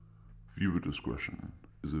Viewer discretion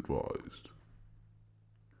is advised.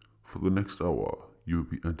 For the next hour, you will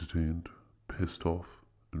be entertained, pissed off,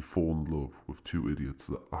 and fall in love with two idiots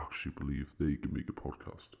that actually believe they can make a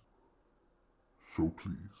podcast. So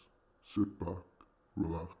please, sit back,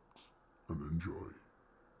 relax, and enjoy.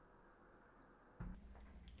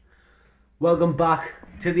 Welcome back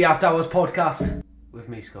to the After Hours podcast with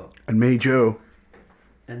me, Scott. And me, Joe.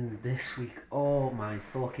 And this week, oh my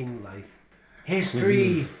fucking life,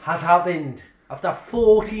 history has happened after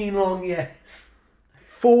 14 long years.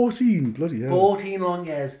 14, bloody hell. 14 long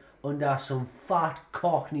years under some fat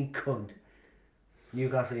cockney cunt.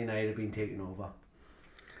 Newcastle United have been taken over.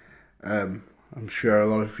 I'm sure a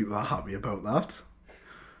lot of people are happy about that.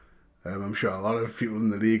 I'm sure a lot of people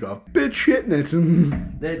in the league are a bit shitting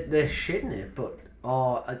it. They're shitting it, but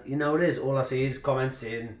you know it is. All I see is comments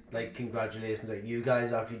saying like congratulations, like you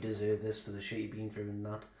guys actually deserve this for the shit you've been through and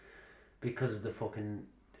that, because of the fucking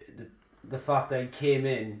the fact that he came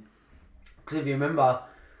in. Because if you remember,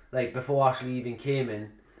 like before Ashley even came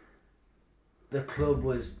in, the club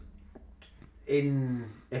was in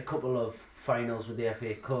a couple of finals with the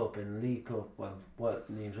FA Cup and League Cup. Well, what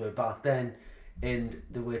names were back then, and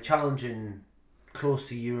they were challenging close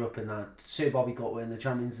to Europe and that. Sir Bobby got in the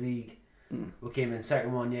Champions League. We came in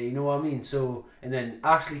second one, yeah, you know what I mean? So, and then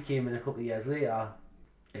Ashley came in a couple of years later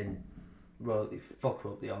and well, fucked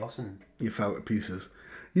up the arse and... You fell to pieces.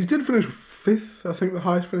 You did finish 5th, I think the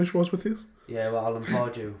highest finish was with you. Yeah, well, Alan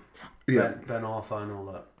Pardew, Yeah. Ben Arthur and all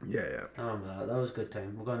that. Yeah. I remember that. That was a good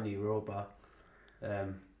time. We got in the Europa. I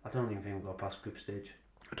don't even think we got past group stage.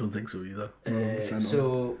 I don't think so either.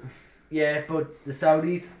 So, yeah, but the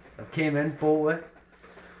Saudis came in, bought it.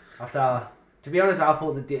 After, to be honest, I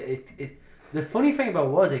thought that the funny thing about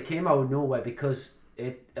it was it came out of nowhere because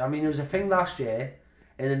it was a thing last year,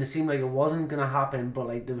 and then it seemed like it wasn't going to happen, but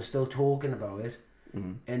like they were still talking about it.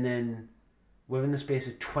 And then within the space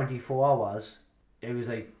of 24 hours, it was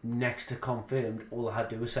like next to confirmed. All I had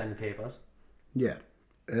to do was sign the papers. Yeah.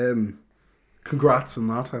 Congrats on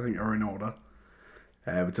that. I think are in order.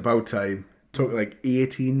 It's about time. It took like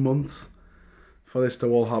 18 months for this to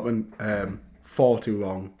all happen. Far too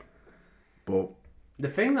long. But the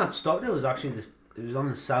thing that stopped it was actually it was on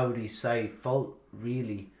the Saudi side fault,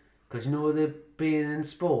 really, because you know they're being in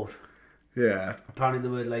sport. yeah. Apparently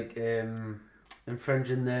they were like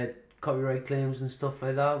infringing their copyright claims and stuff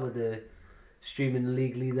like that, with the streaming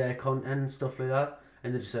illegally their content and stuff like that,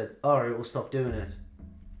 and they just said, "Alright, we'll stop doing it."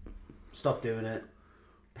 Stop doing it.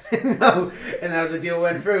 No, and now the deal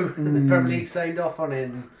went through, and the Premier League signed off on it.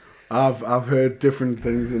 And I've heard different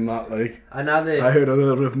things in that, like now I heard a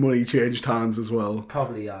little bit of money changed hands as well.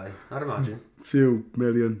 probably I'd imagine. Few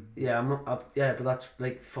million. Yeah, but that's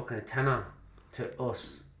like fucking a tenner to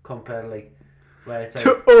us compared to like where it's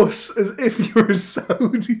like, To us, as if you're a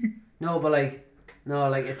Saudi. like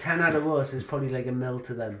a tenner to us is probably like a mil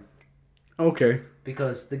to them, Okay.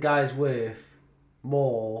 because the guy's worth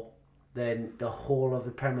more than the whole of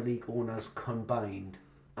the Premier League owners combined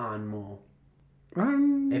and more.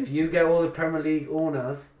 If you get all the Premier League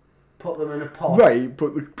owners, put them in a pot, Right,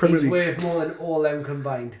 but the Premier he's League... worth more than all them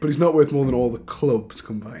combined. But he's not worth more than all the clubs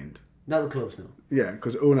combined. Not the clubs, no. Yeah,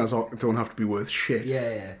 because owners don't have to be worth shit.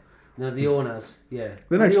 Yeah. No, the owners, yeah.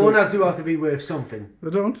 The And next the one- owners do have to be worth something. They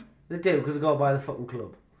don't. They do, because they got to buy the fucking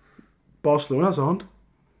club. Barcelona's aren't.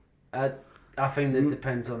 I think that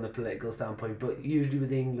depends on the political standpoint, but usually with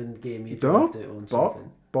the England game, you do Don't. have to own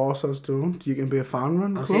something. Barca's don't. You can be a fan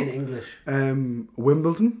run I'm club. saying English.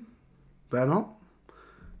 Wimbledon, they're not.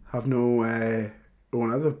 Have no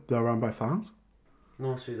owner. They're run by fans.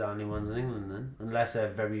 No, through the only ones in England then, unless they're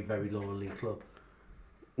a very, very low league club.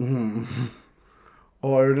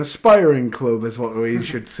 Or an aspiring club is what we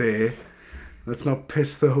should say. Let's not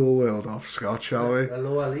piss the whole world off, Scott, shall we? The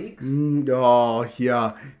lower leagues? Oh,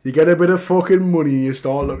 yeah. You get a bit of fucking money and you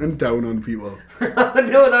start looking down on people.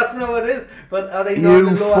 No, that's not what it is. But are they not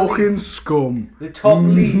You the lower fucking leagues? scum. The top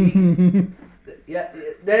league. Yeah,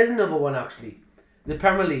 there's another one actually. The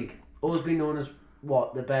Premier League, always been known as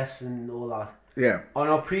what, the best and all that. Yeah. On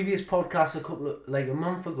our previous podcast a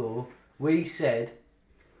month ago, we said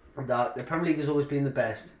that the Premier League has always been the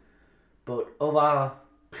best, but of our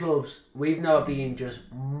clubs, we've never been just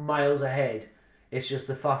miles ahead. It's just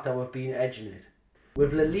the fact that we've been edging it.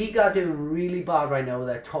 With La Liga doing really bad right now,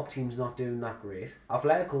 their top team's not doing that great.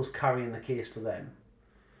 Atletico's carrying the case for them.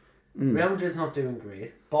 Real Madrid's not doing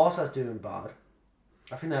great. Barca's doing bad.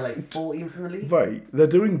 I think they're like 14th in the league. Right, they're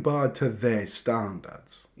doing bad to their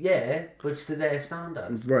standards. Yeah, but it's to their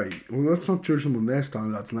standards. Right, well, let's not judge them on their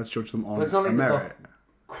standards and let's judge them on But it's not like they've merit. got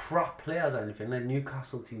crap players or anything like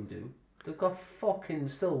Newcastle team do. They've got fucking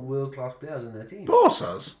still world class players in their team.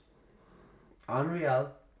 Barca's? And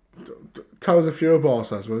Real. Tell us a few of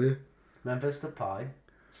Barca's, will you? Memphis Depay.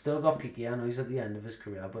 Still got Piqué. I know he's at the end of his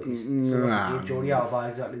career, but he's still got Piqué. Jordi Alba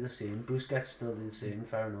exactly the same. Busquets still the same.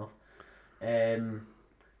 Fair enough.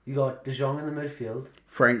 You got De Jong in the midfield.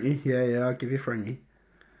 Frankie, yeah, I'll give you Frankie.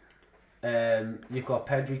 You've got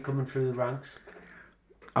Pedri coming through the ranks.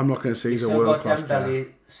 I'm not going to say he's a You've world still got class player.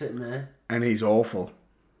 Dembele sitting there. And he's awful.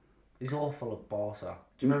 He's awful at Barca.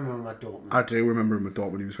 Do you remember him at Dortmund? I do remember him at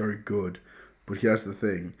Dortmund. He was very good. But here's the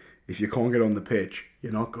thing. If you can't get on the pitch,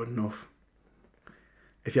 you're not good enough.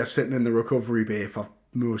 If you're sitting in the recovery bay for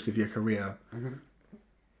most of your career,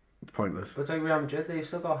 it's pointless. But it's like Real Madrid, they've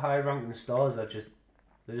still got high ranking stars that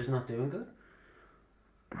they're just not doing good.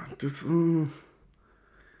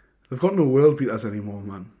 They've got no world beaters anymore,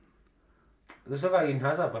 man. They've still got Eden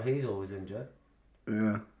Hazard, but he's always injured.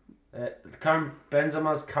 Yeah.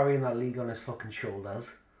 Benzema's carrying that league on his fucking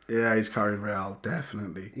shoulders. Yeah, he's carrying Real,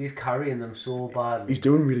 definitely. He's carrying them so badly. He's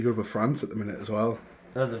doing really good with France at the minute as well.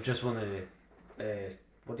 No, they've just won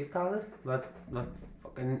what do you call it? That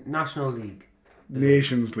fucking National League.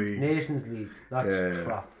 Nations League. Nations League. That's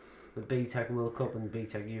crap. The Big Tech World Cup and the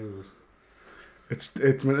Big Tech Euros. It's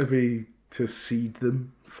meant to be to seed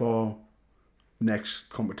them for next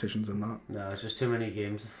competitions and that. No, it's just too many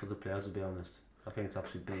games for the players, to be honest. I think it's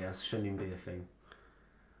absolute BS. Shouldn't even be a thing.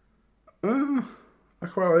 I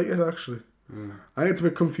quite like it, actually. I think it's a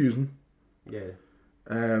bit confusing. Yeah.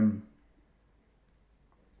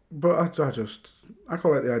 But I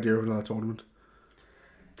quite like the idea of another tournament.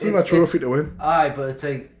 It's not a trophy to win. Aye, but it's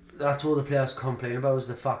like, that's all the players complain about is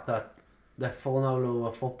the fact that they're falling out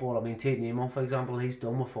over football. I mean, take Neymar, for example, he's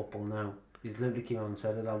done with football now. He's literally came out and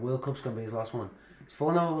said that World Cup's going to be his last one. He's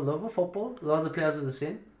falling out of love with football. A lot of the players are the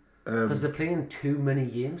same. Because they're playing too many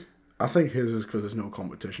games. I think his is because there's no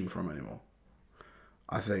competition for him anymore.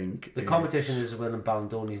 I think the competition is winning Ballon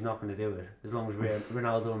d'Or, and he's not going to do it as long as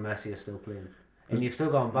Ronaldo and Messi are still playing. And you've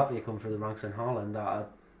still got Mbappe come through the ranks in Haaland that are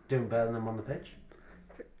doing better than him on the pitch.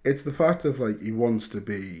 It's the fact of like he wants to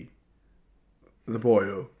be the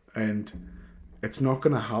boyo, and it's not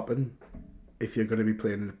going to happen if you're going to be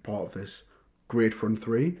playing a part of this great front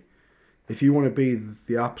three. If you want to be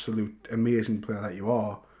the absolute amazing player that you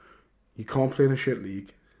are, you can't play in a shit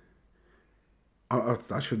league.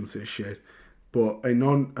 I shouldn't say shit, but a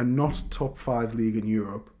not top 5 league in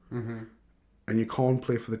Europe, and you can't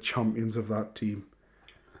play for the champions of that team.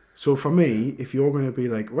 So for me, if you're going to be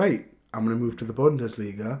like, right, I'm going to move to the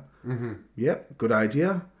Bundesliga, yep, good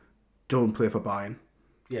idea. Don't play for Bayern.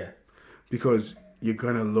 Yeah. Because you're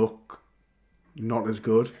going to look not as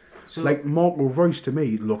good. So, like Marco Reus to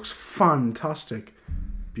me looks fantastic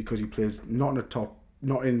because he plays not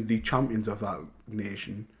in the champions of that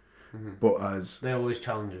nation, but as they're always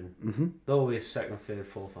challenging. They're always second, third,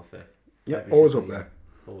 fourth, or fifth. Yeah, always up there.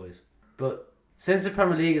 Always. But since the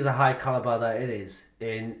Premier League is the high caliber that it is,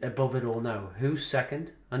 in above it all now, who's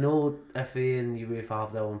second? I know FA and UEFA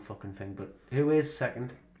have their own fucking thing, but who is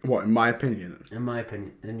second? What, in my opinion? In my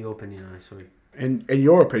opinion, in your opinion, sorry. In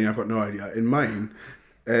your opinion, I've got no idea. In mine,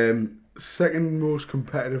 second most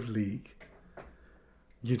competitive league,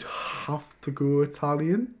 you'd have to go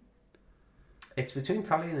Italian. It's between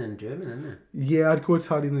Italian and German, isn't it? Yeah, I'd go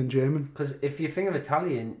Italian and German. Because if you think of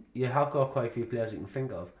Italian, you have got quite a few players you can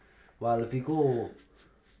think of. Well, if you go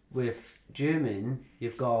with German,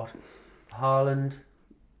 you've got Haaland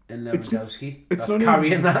and Lewandowski. That's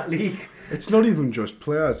carrying that league. It's not even just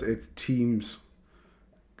players, it's teams.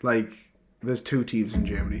 Like, there's 2 teams in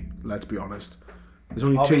Germany, let's be honest. There's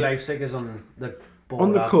only 2. Leipzig is on the border.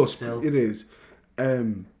 On the cusp, still. It is.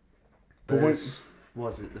 But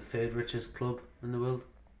was it the 3rd richest club in the world?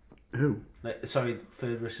 Who?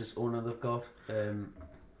 Third richest owner they've got.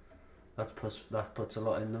 That puts a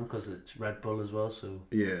lot in them because it's Red Bull as well. So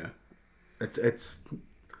yeah, it's.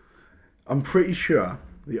 I'm pretty sure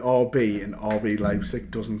the RB in RB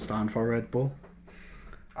Leipzig doesn't stand for Red Bull.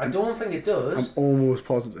 I don't think it does. I'm almost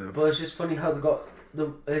positive. But it's just funny how they got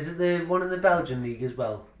is it the one in the Belgian league as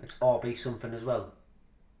well? It's RB something as well.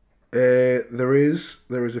 There is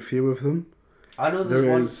a few of them. I know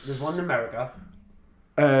there's one in America.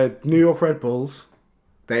 New York Red Bulls,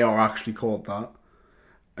 they are actually called that.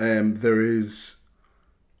 There is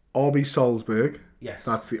RB Salzburg. Yes.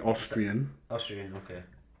 That's the Austrian. Austrian, okay.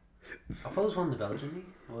 I thought there was one in the Belgian league.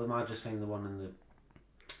 Or am I just thinking the one in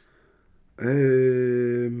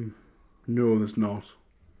the... No, there's not.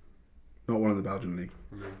 Not one in the Belgian league.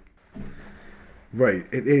 No. Right,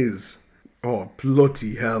 it is. Oh,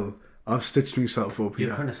 bloody hell. I've stitched myself up here.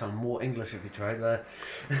 You're going to sound more English if you tried that.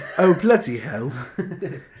 Oh, bloody hell.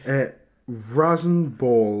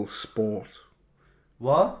 Rasenball Sport.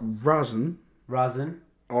 What? Rasen. Rasen.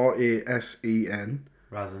 Rasen.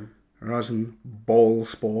 Razin. Rasen Ball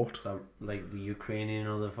Sport. Is that like the Ukrainian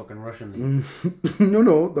or the fucking Russian league?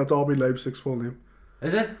 No, that's RB Leipzig's full name.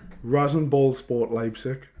 Is it? Rasen Ball Sport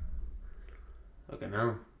Leipzig. Okay,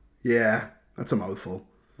 now. Yeah, that's a mouthful.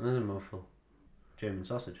 That's a mouthful. German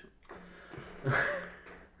sausage.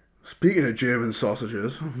 Speaking of German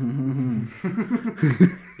sausages.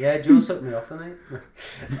 Yeah, Joe sucked me off tonight.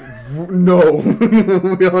 No,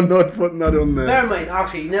 we are not putting that on there. Never mind,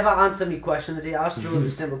 actually, he never answered me question today. I asked Joe the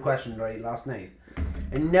simple question, right, last night.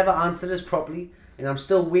 And never answered us properly. And I'm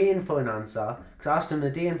still waiting for an answer. Because I asked him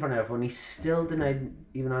the day in front of everyone. He still denied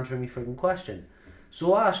even answering me freaking question.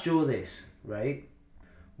 So I asked Joe this, right?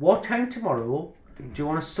 What time tomorrow do you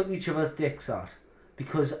want to suck each other's dicks at?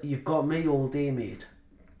 Because you've got me all day, mate.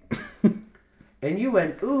 And you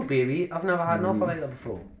went, ooh, baby, I've never had an offer like that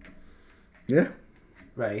before. Yeah.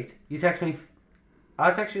 Right. You text me. I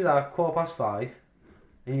text you that 5:15.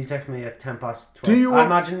 And you text me at 12:10. Do you I want...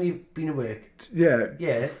 imagine you've been at work. Yeah.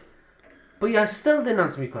 Yeah. But you still didn't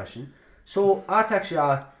answer my question. So I text you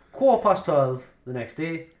at 12:15 the next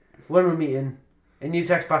day when we're meeting. And you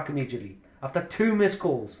text back immediately. After 2 missed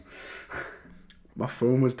calls. My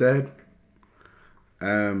phone was dead.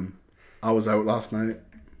 I was out last night.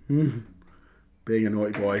 Being a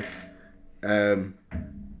naughty boy.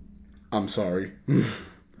 I'm sorry.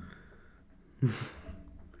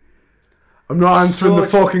 I'm not answering the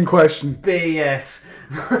fucking question. BS.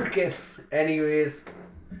 Okay. Anyways.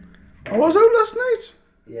 I was out last night.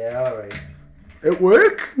 Yeah, alright. At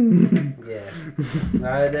work. Yeah.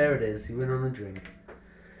 There it is. He went on a drink.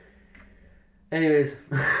 Anyways.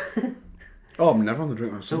 Oh, I'm never on the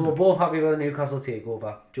drink. So we're both happy with the Newcastle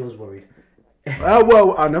Takeover. Joe's worried.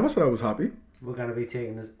 Well, I never said I was happy. We're going to be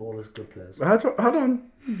taking all his good players. Hold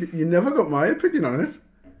on. You never got my opinion on it.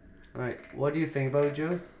 Right. What do you think about it,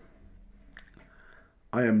 Joe?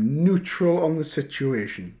 I am neutral on the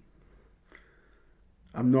situation.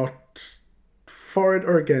 I'm not for it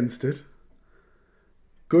or against it.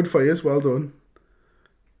 Good for you, well done.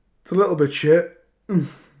 It's a little bit shit.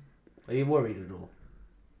 Are you worried at all?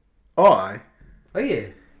 Oh, aye. Are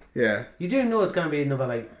you? Yeah. You do know it's going to be another,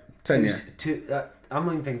 like... 10 years. I'm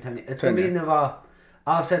not even thinking 10 years. It's 10 going to be year. another...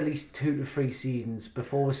 I'll say at least 2 to 3 seasons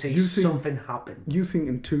before we see something happen. You think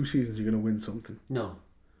in 2 seasons you're going to win something? No.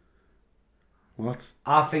 What?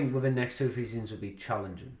 I think within the next 2 or 3 seasons will be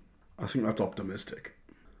challenging. I think that's optimistic.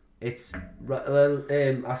 It's... Well,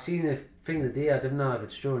 I seen a thing the day, I didn't know if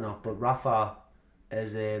it's true or not, but Rafa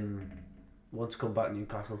has wants to come back to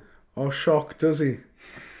Newcastle. Oh, shock, does he?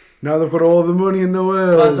 Now they've got all the money in the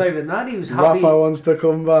world. Well, it's not even that, he was happy. Rafa wants to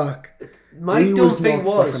come back. My he dumb was thing not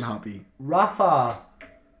was, fucking happy. Rafa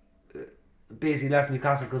basically left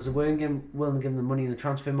Newcastle because they weren't willing to give him the money in the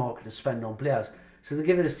transfer market to spend on players. So they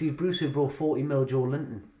give it to Steve Bruce, who brought 40 mil Joe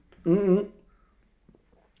Linton.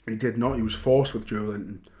 He did not. He was forced with Joe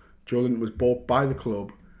Linton. Joe Linton was bought by the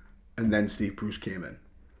club, and then Steve Bruce came in.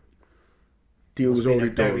 Deal was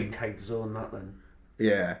already done. Very tight zone, that then.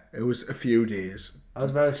 Yeah, it was a few days. I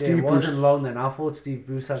was about to say, it wasn't long then. I thought Steve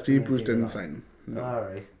Bruce had Steve Bruce didn't sign him. No.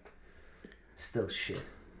 Alright. Still shit.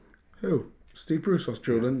 Who? Steve Bruce or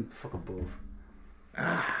Joe Linton? Fucking both.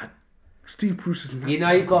 Steve Bruce isn't that You know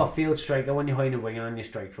bad. you've got a field striker when you're hiring a winger on your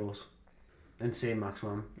strike force. And same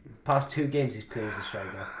Maxman. Past 2 games he's played as a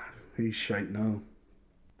striker. He's shite now.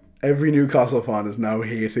 Every Newcastle fan is now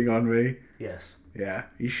hating on me. Yes. Yeah,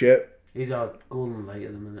 he's shit. He's our golden light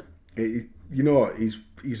at the minute. You know what? He's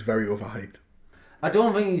very overhyped. I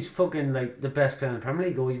don't think he's fucking like the best player in the Premier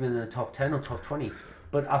League or even in the top 10 or top 20.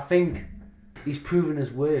 But I think he's proven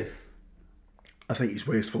his worth. I think he's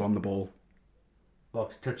wasteful on the ball.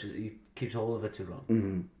 Box touches, he keeps hold of it too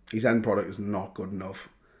long. His end product is not good enough.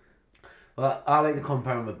 Well, I like to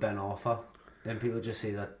compare him with Ben Arthur. Then people just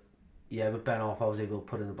say that, yeah, but Ben Arthur was able to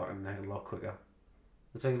put in the back of the net a lot quicker.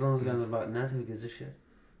 It's like as long as it goes in the back of the net, who gives a shit?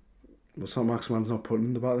 Well, Sam Maximan's not putting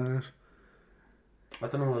in the back of the net. I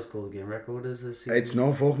don't know what his goal game record is this season. It's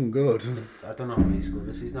not fucking good. I don't know how many he scored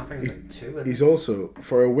this season. I think it's like 2. Isn't He's it? also,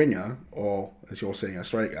 for a winger, or as you're saying, a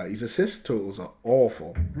striker, his assist totals are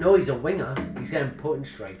awful. No, he's a winger. He's getting put in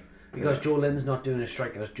strike because Joe Lynn's not doing a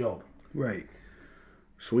striker's job. Right.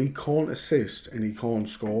 So he can't assist and he can't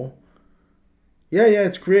score. Yeah,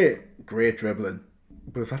 it's great. Great dribbling.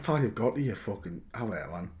 But if that's all you've got, you fucking have it,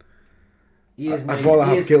 man. I'd rather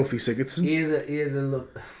have Gylfi Sigurdsson. He is a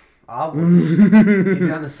look. I would. He'd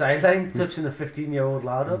be on the sideline touching a 15-year-old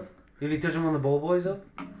lad up. He'd be touching one of the ball boys up.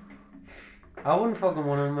 I wouldn't fucking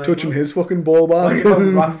want him. Touching his fucking ball What back. about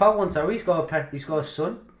Rafa once out? He's got a pet. He's got a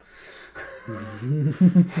son.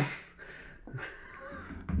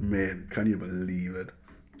 Man, can you believe it?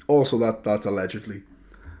 Also, that's allegedly.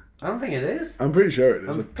 I don't think it is. I'm pretty sure it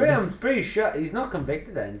is. I'm pretty sure he's not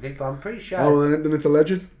convicted of anything, but I'm pretty sure. Oh, then it's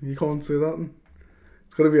alleged. You can't say that. Then.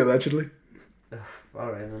 It's got to be allegedly.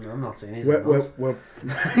 All right, I'm not saying he's we're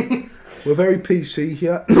very PC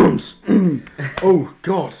here. Oh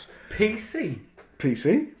God. PC.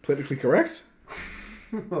 PC, politically correct.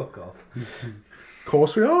 Fuck off. Of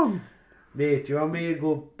course we are. Mate, do you want me to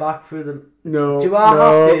go back through the... No, do I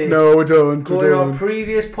have to no, we don't. go in our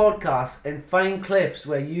previous podcasts and find clips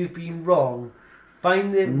where you've been wrong,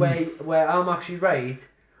 find the where I'm actually right,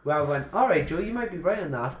 where I went, alright Joe, you might be right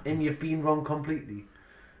on that, and you've been wrong completely.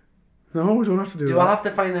 No, we don't have to do that. Do I have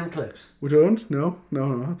to find them clips? We don't? No,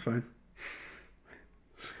 that's fine.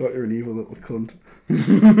 Scott, you're an evil little cunt. I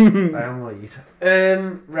am right.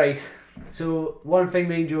 Right. So, one thing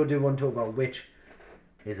me and Joe do want to talk about, which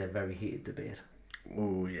is a very heated debate.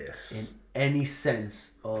 Oh, yes. In any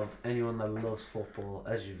sense of anyone that loves football,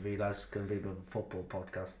 as you've realised, it's going to be a bit of a football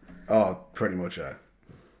podcast. Oh, pretty much, yeah.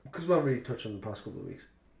 Because we haven't really touched on the past couple of weeks.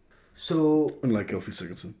 So... Unlike Gilfie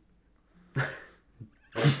Sigurdsson.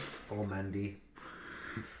 or Mandy.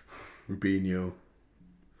 Rubinho.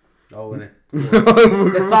 Oh, innit?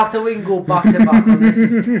 The fact that we can go back to back on this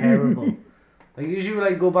is terrible. Like, usually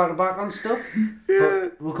we go back to back on stuff, Yeah.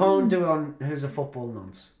 but we can't do it on who's a football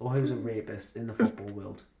nonce or who's a rapist in the football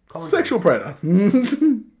world. Sexual predator.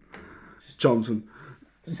 Johnson.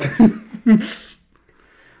 Just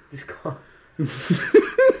can't.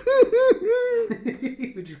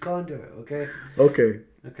 We just can't do it, okay? Okay.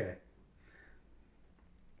 Okay.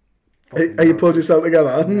 Hey, you pulled yourself together.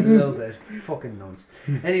 A little bit. Fucking nonce.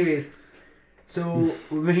 Anyways, so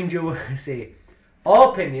we can do say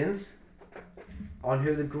our opinions on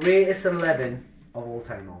who the greatest 11 of all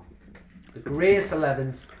time are. The greatest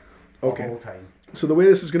 11s of all time. So the way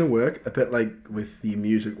this is going to work, a bit like with the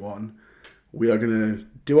music one, we are going to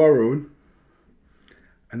do our own,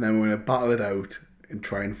 and then we're going to battle it out and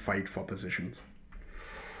try and fight for positions.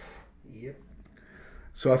 Yep.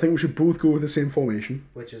 So I think we should both go with the same formation.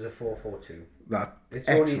 Which is a 4-4-2.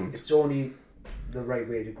 Excellent. It's only the right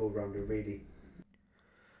way to go around it, really.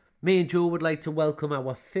 Me and Joe would like to welcome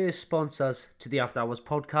our first sponsors to the After Hours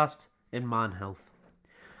podcast in Man Health.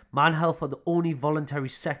 Man Health are the only voluntary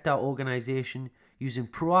sector organisation using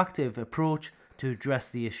proactive approach to address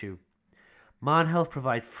the issue. Man Health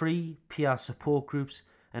provide free PR support groups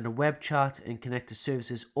and a web chat and connect to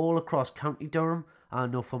services all across County Durham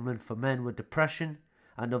and Northumberland for men with depression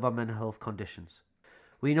and other mental health conditions.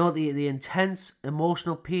 We know the intense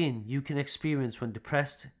emotional pain you can experience when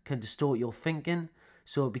depressed can distort your thinking,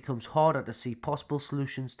 so it becomes harder to see possible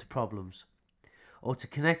solutions to problems, or to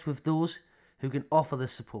connect with those who can offer the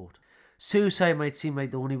support. Suicide might seem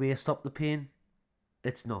like the only way to stop the pain.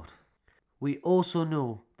 It's not. We also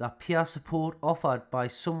know that peer support offered by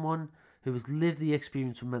someone who has lived the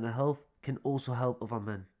experience with mental health can also help other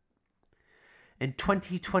men. In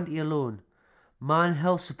 2020 alone, Man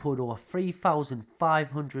Health supported over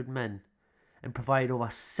 3,500 men and provided over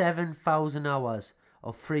 7,000 hours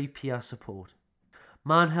of free peer support.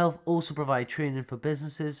 Man Health also provide training for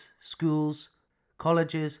businesses, schools,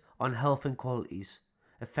 colleges on health inequalities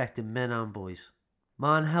affecting men and boys.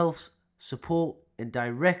 Man Health's support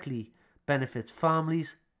indirectly benefits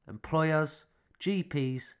families, employers,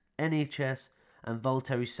 GPs, NHS and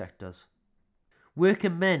voluntary sectors.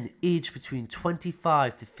 Working men aged between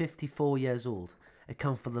 25 to 54 years old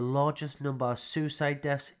account for the largest number of suicide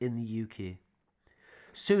deaths in the UK.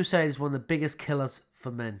 Suicide is one of the biggest killers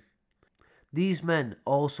for men. These men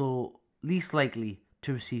are also least likely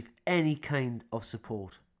to receive any kind of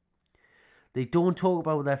support. They don't talk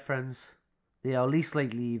about with their friends. They are least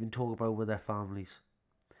likely even talk about with their families.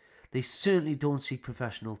 They certainly don't seek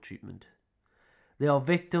professional treatment. They are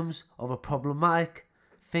victims of a problematic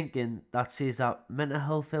thinking that says that mental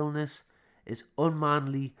health illness is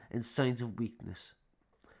unmanly and signs of weakness.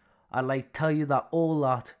 I'd like to tell you that all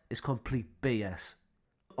that is complete BS.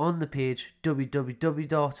 On the page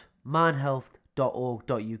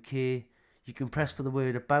www.manhealth.org.uk you can press for the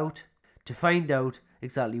word about to find out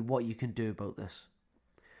exactly what you can do about this.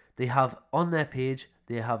 They have on their page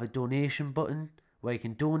a donation button where you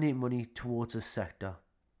can donate money towards this sector.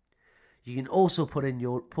 You can also put in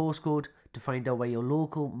your postcode to find out where your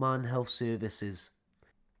local Man Health service is.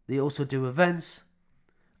 They also do events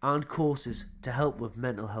and courses to help with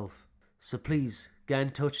mental health. So please get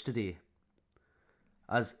in touch today,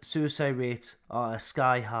 as suicide rates are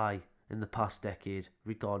sky high in the past decade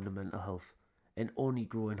regarding mental health and only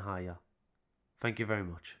growing higher. Thank you very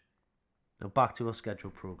much. Now back to our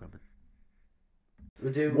scheduled programming.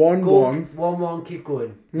 We'll do 1-1. Keep going.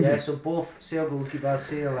 Mm-hmm. Yeah, so both say our goalkeepers,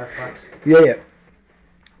 say our left backs. Yeah.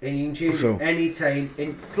 And you can change So- it any time.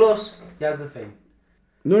 And plus, here's the thing.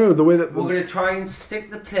 No, the way that... We're going to try and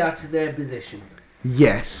stick the player to their position.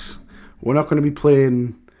 Yes. We're not going to be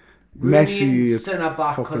playing Messi at centre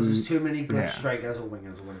back because fucking- there's too many good yeah. strikers or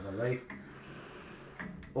wingers or whatever, right?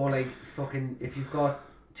 Or like fucking if you've got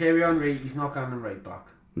Thierry Henry, he's not going right back,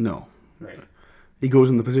 No. right? He goes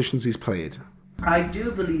in the positions he's played. I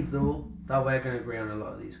do believe though that we're going to agree on a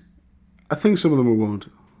lot of these. I think some of them we won't.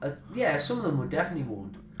 Yeah, some of them we definitely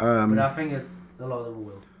won't, but Um, I think a lot of them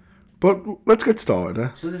will. but let's get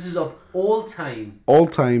started. So this is of all time. All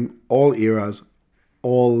time, all eras,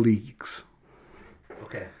 all leagues.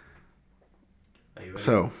 Okay. Are you ready?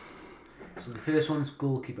 So, So the first one's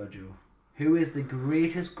goalkeeper, Joe. Who is the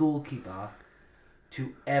greatest goalkeeper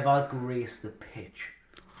to ever grace the pitch?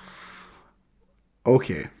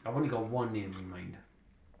 okay. I've only got one name in mind.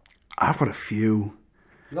 I've got a few.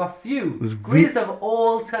 You got a few. There's Greatest of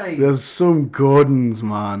all time. There's some good ones,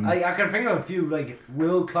 man. I can think of a few, like,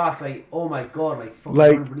 world class, like, oh my god, like, fucking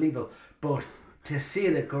Like- unbelievable. But to say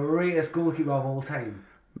the greatest goalkeeper of all time.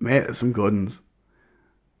 Mate, there's some good ones.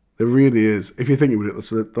 There really is. If you think about it,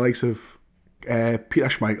 so the likes of Peter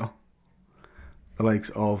Schmeichel, the likes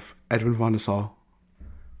of Edwin van der Sar,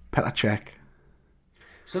 Petr Cech.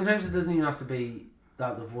 Sometimes it doesn't even have to be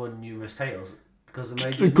that they've won numerous titles. Because they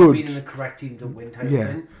might They're have good. been in the correct team to win titles Yeah.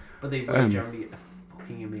 in. But they were generally a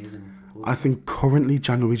fucking amazing goalkeeper. I think currently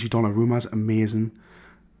Gianluigi Donnarumma's amazing.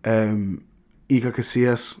 Iker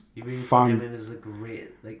Casillas, You really put fan. him in as a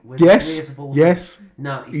great, like, with Yes, the greatest of all yes. time.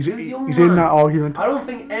 Nah, He's, too young, he's in man. that argument. I don't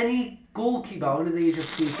think any goalkeeper under the age of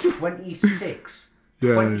say 26,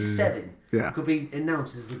 Yeah, 27 yeah. could be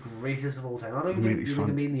announced as the greatest of all time. I don't even Mate, think he's you're going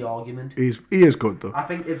to fun. be in the argument. He is good though. I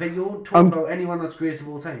think if you're talking I'm- about anyone that's greatest of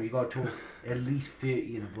all time, you got to talk at least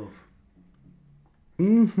 30 and above.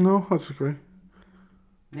 No, that's agree.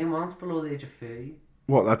 Name one's below the age of 30.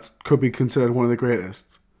 What, that could be considered one of the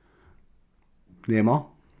greatest? Neymar?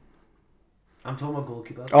 I'm talking about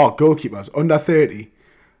goalkeepers. Oh, goalkeepers. Under 30.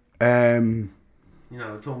 You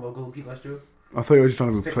know, talking about goalkeepers, Joe. I thought you were just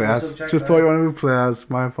talking about Stick with the players. subject Just there. thought you were talking about players.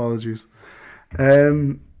 My apologies.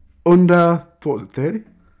 Under, what was it, 30?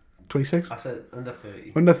 26? I said under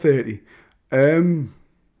 30. Under 30.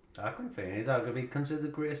 I couldn't think any that could be considered the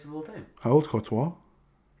greatest of all time. How old's Courtois?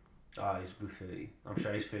 Ah, he's about 30. I'm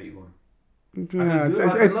sure he's 31. Yeah, I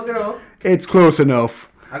can look it up. it's close enough.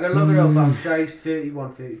 I can look it up, but I'm sure he's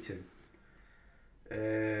 31, 32.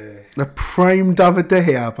 The prime David De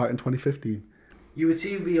Gea back in 2015. You would see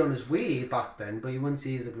he'd be on his way back then, but you wouldn't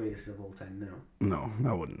see he's the greatest of all time now. No,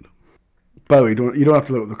 I wouldn't. By the way, you don't have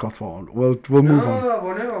to look at the Courtois one. We'll move on. I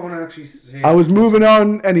want to actually see. I was moving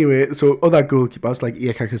on anyway. So other goalkeepers like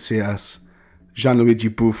Iker Casillas,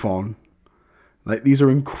 Gianluigi Buffon, like these are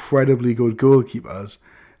incredibly good goalkeepers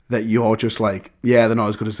that you're just like, yeah, they're not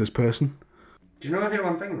as good as this person. Do you know who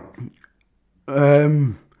I'm thinking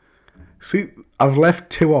of? See, I've left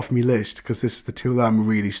two off my list because this is the two that I'm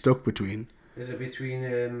really stuck between. Is it between,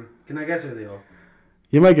 can I guess who they are?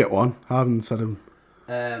 You might get one. I haven't said them.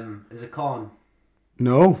 Is it Khan?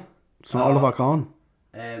 No, it's not Oh. Oliver Kahn.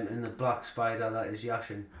 And the Black Spider, that is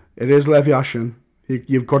Yashin. It is Lev Yashin.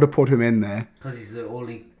 You've got to put him in there. Because he's the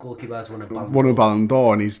only goalkeeper to win a Ballon Won a d'Or. Ballon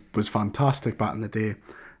d'Or and he was fantastic back in the day.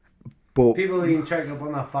 But People can check up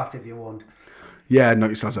on that fact if you want. yeah,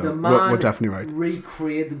 no, says The so. man We're definitely right.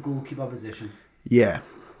 recreated the goalkeeper position. Yeah,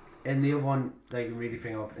 And the other one that I can really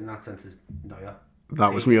think of in that sense is Neuer.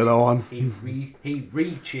 that was my other one. He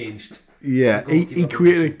re-changed. Yeah, the he goalkeeper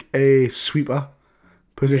created a sweeper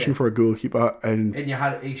position Yeah. for a goalkeeper, and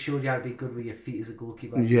And he showed you how to be good with your feet as a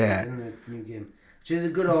goalkeeper. Yeah. In the new game. Which is a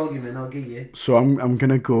good argument, I'll give you. so I'm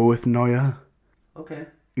gonna go with Neuer. Okay.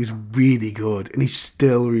 He's really good, and he's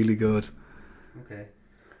still really good. Okay.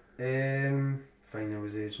 Find out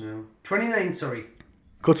his age now. 29, sorry.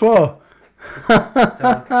 Courtois. Isn't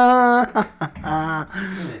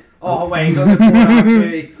it? Oh wait, he's on the corner at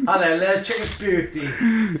 30. Hello, let's check his birthday.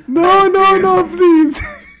 No, please.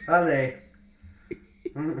 Hello.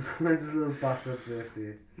 When's his little bastard's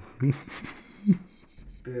birthday?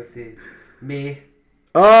 May.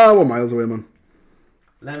 Ah, we're miles away, man.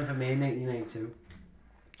 11th of May 1992.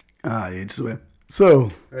 Ah, ages away.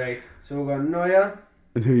 So, Right, so we've got Neuer.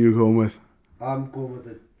 and who are you going with? I'm going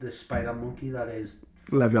with the spider monkey that is.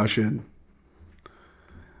 Lev Yashin.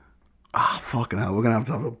 Ah, fucking hell, we're gonna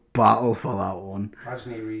have a battle for that one.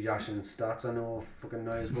 Imagine he read Yashin's stats. I know fucking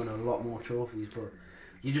Neuer's won a lot more trophies, but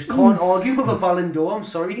you just can't argue with a Ballon d'Or, I'm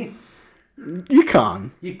sorry. You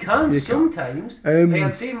can. You can You sometimes. can. Like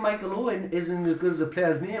I'd say Michael Owen isn't as good as the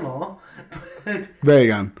player's name are, but There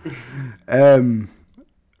you go.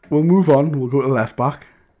 We'll move on. We'll go to left back.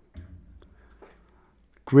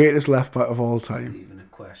 Greatest left back of all Not time. even a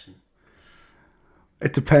question.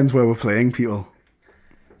 It depends where we're playing, people.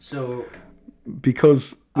 So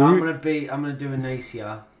Because I'm gonna do a nice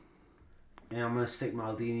here, and I'm gonna stick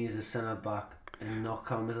Maldini as a centre back and not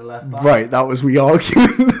come as a left back. right, that was me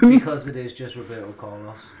argument. Because it is just Roberto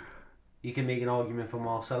Carlos. You can make an argument for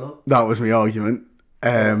Marcelo. That was my argument.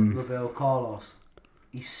 Roberto Carlos,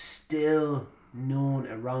 he's still known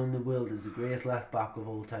around the world as the greatest left back of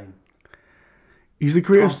all time. He's the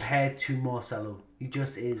greatest. Compared to Marcelo, he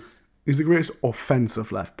just is. He's the greatest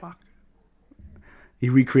offensive left back. He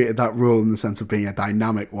recreated that role in the sense of being a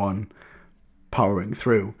dynamic one, powering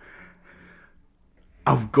through.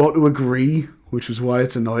 I've got to agree, which is why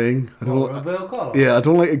it's annoying. Roberto Carlos. Yeah, I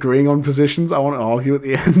don't like agreeing on positions. I want to argue at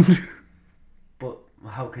the end. But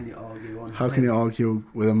how can you argue on? How can you argue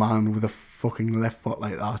with a man with a fucking left foot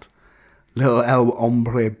like that? Little El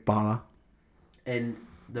Hombre Bala. And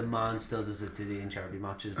the man still does it today in charity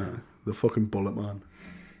matches now. The fucking bullet man.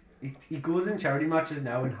 He goes in charity matches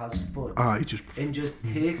now and has fun. He just... And just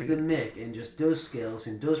takes the mick and just does skills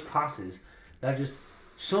and does passes. That just...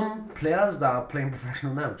 Some players that are playing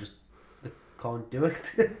professional now just they can't do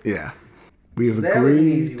it. Yeah. We've There was an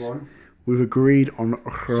agreed. easy one. We've agreed on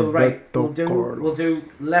So right, Roberto Carlos. we'll do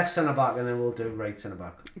left centre back and then we'll do right centre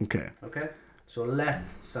back. Okay. Okay? So left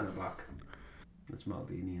centre back. That's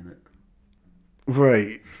Maldini in it.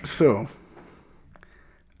 Right. So,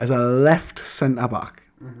 as a left centre back,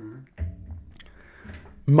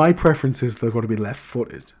 my preference is they've got to be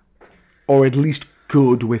left-footed, or at least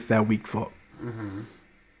good with their weak foot.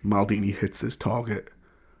 Maldini hits this target.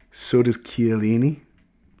 So does Chiellini.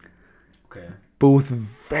 Okay. Both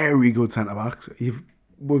very good centre backs.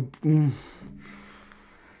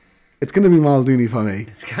 It's going to be Maldini for me.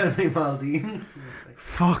 It's gonna be Maldini.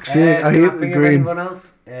 Fuck's sake, I hate the think of green. anyone else?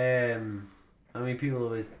 I mean, people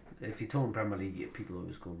always, if you talk Premier League, people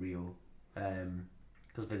always go Rio,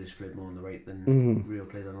 because Village played more on the right than Rio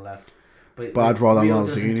played on the left. But I'd rather Rio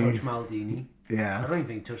Maldini. doesn't touch Maldini. I Yeah. don't even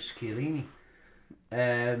think he touched Chiellini.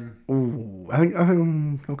 Ooh, I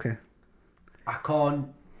think, okay. I can't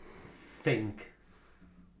think.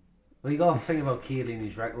 Well, you got to think about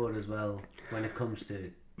Chiellini's record as well when it comes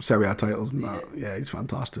to Serie A titles and that. Yeah, he's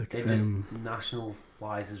fantastic. they're just national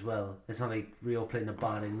wise as well. It's not like Rio playing a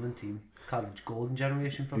bad England team. College golden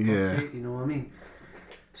generation for fuck's sake, you know what I mean?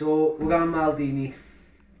 So we're going Maldini.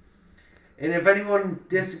 And if anyone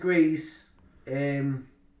disagrees,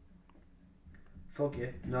 fuck you.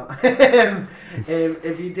 No.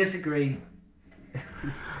 If you disagree,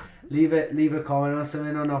 leave a comment or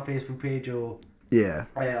something on our Facebook page or Yeah.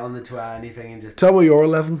 on the Twitter, anything, and just Tell me you're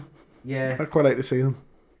 11. yeah. I'd quite like to see them.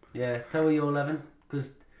 Yeah, tell me you're 11,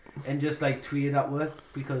 and just like tweet it at work,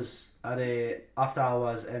 because at after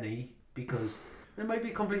hours because it might be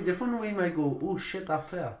completely different. We might go, oh shit, that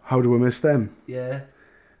player. How do we miss them? Yeah,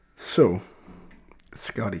 So,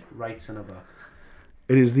 Scotty, right centre back.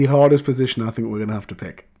 it is the hardest position I think we're going to have to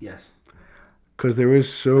pick. Yes. Because there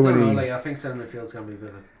is so I don't many... know, I think centre midfield's gonna be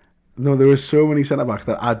better. No, there is so many centre-backs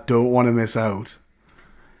that I don't want to miss out.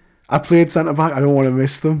 I played centre-back, I don't want to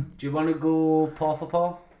miss them. Do you want to go paw for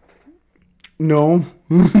paw? No.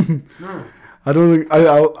 No. I don't think...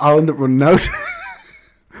 I'll end up running out.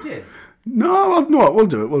 Yeah. No, we'll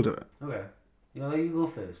do it. Okay. You go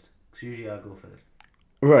first, because usually I go first.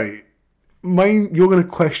 Right. You're going to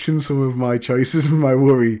question some of my choices and my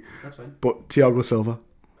worry, That's fine. but Thiago Silva,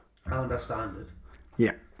 I understand it.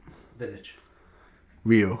 Yeah. Village.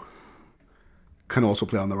 Rio, can also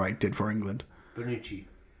play on the right, did for England. Bonucci.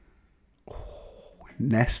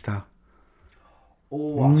 Nesta.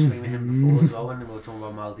 Oh, I was thinking of him before as well when we were talking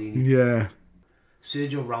about Maldini. Yeah.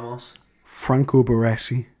 Sergio Ramos. Franco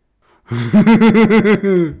Baresi.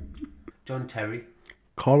 John Terry.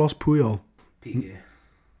 Carlos Puyol. PK.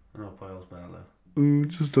 I know Puyol's better though.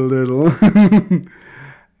 Just a little.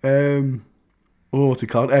 What's he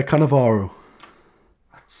called? Cannavaro.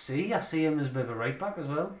 I see him as a bit of a right back as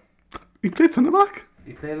well. He played centre back.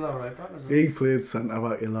 He played a lot of right back as well. He played centre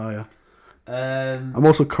back, you liar. Um, I'm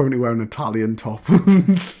also currently wearing an Italian top.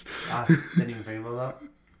 I didn't even think about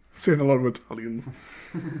Seeing a lot of Italians.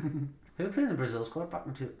 that. Who played in the Brazil squad back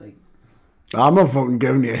into like? I'm not fucking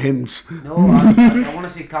giving you hints. No, I want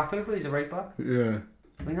to see Cafu, but he's a right back. Yeah.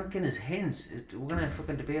 We're not getting his hints. We're gonna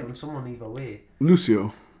fucking debate on someone either way.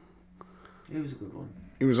 Lucio. He was a good one.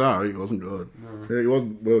 He was alright, he wasn't good. No. Yeah, he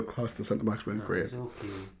wasn't world class, the centre backs weren't No, great. he was okay.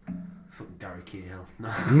 Fucking Gary Cahill.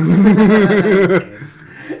 No.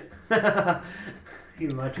 Can you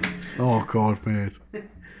imagine? Oh god, mate.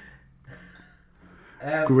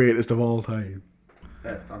 Greatest of all time.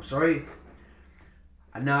 I'm sorry.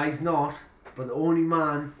 And no, he's not. But the only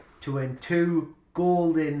man to win 2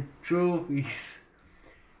 golden trophies.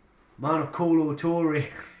 Man of Colo Torre.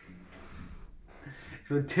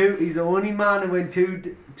 He's the only man who went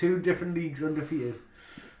two different leagues undefeated.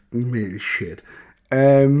 Mate, shit.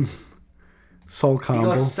 Sol He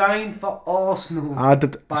Campbell. got signed for Arsenal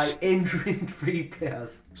by injuring 3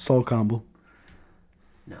 players. Sol Campbell.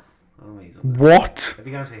 No, I don't think he's on there. What? If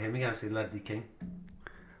you can't say him, you can't say Ledley King.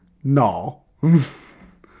 No.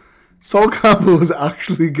 Sol Campbell was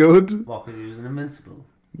actually good. What, because he was an invincible?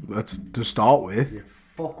 That's to start with. He did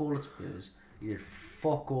fuck all at Spurs. He did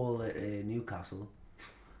fuck all at Newcastle.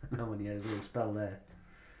 No one has a little spell there.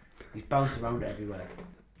 He's bounced around everywhere.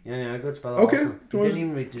 Yeah, good spell. Okay. Awesome. He didn't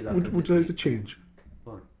even really do that. Would you like to change?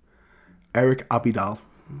 Go on. Eric Abidal.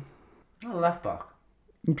 Oh, left back.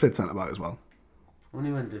 He played centre back as well.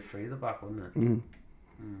 Only went to 3 at the back, wasn't it?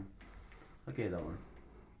 Okay, that one.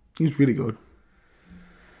 He's really good.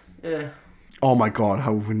 Yeah. Oh my god,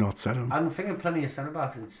 how have we not said him? I'm thinking plenty of centre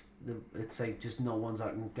backs. It's like just no ones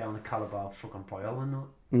that can get on the calibre of fucking Poyal and not.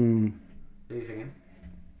 Who are you thinking?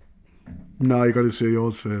 No, you got to say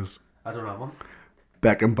yours first. I don't have one.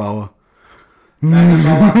 Beckenbauer. Didn't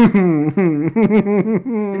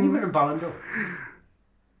you win a Ballon d'Or?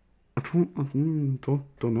 I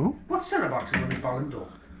don't know. What centre backs have won a Ballon d'Or?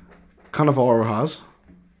 Cannavaro has.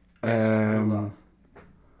 Yes,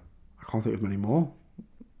 I can't think of many more.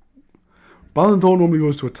 Ballon d'Or normally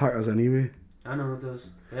goes to attackers anyway. I know it does.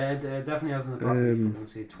 It definitely has in the past, like,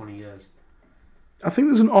 say 20 years. I think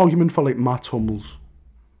there's an argument for like Matt Hummels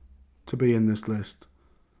to be in this list.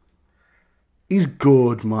 He's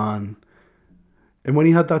good, man. And when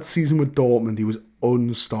he had that season with Dortmund, he was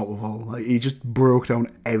unstoppable. Like, he just broke down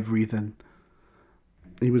everything.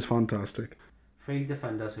 He was fantastic. 3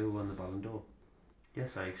 defenders who won the Ballon d'Or.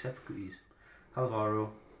 Yes, I accept cookies. Calvaro.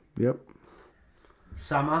 Yep.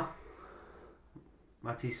 Sammer.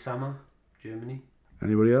 Matisse Sammer, Germany.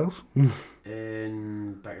 Anybody else?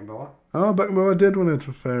 And Beckenbauer. Oh, Beckenbauer did win it.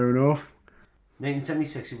 Fair enough.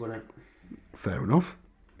 1976 he won it. Fair enough.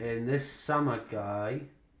 And this Sammer guy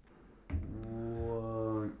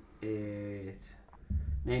won it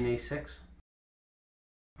 1986.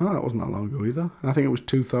 Oh, that wasn't that long ago either. I think it was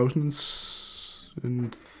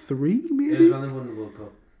 2003, maybe? It was when they won the World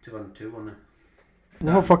Cup. 2002, wasn't it?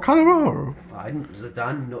 Well, for Cannavaro? I didn't.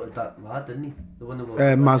 Zidane nutted that lad, didn't he? The one that World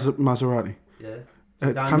Cup. Maserati. Yeah.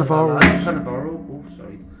 Cannavaro. Cannavaro. Oh,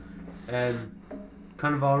 sorry.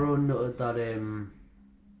 Cannavaro nutted that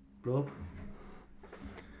bloke.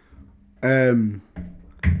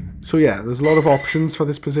 So yeah, there's a lot of options for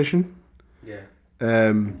this position. Yeah.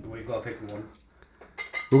 Um, We've got to pick one.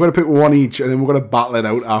 we're going to pick one each, and then we're going to battle it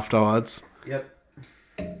out afterwards. Yep.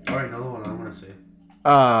 Alright, another one I'm going to say.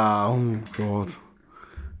 Oh god.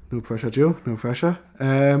 No pressure, Joe. No pressure.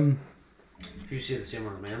 If you say the same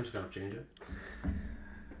one as me, I'm just going to change it.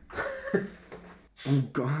 Oh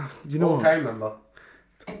god. You know All what? time member.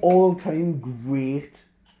 All time great.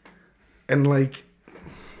 And like,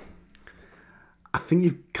 I think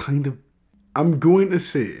you've kind of. I'm going to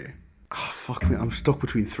say. Oh, fuck me. I'm stuck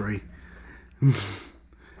between 3.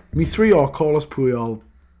 Me 3 are Carlos Puyol,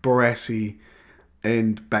 Baresi,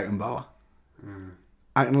 and Beckenbauer.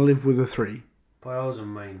 I can live with the 3. Puyol's on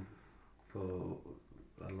mine for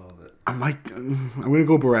a lot of it. I'm going to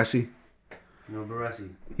go Baresi. No, Baresi.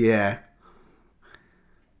 Yeah.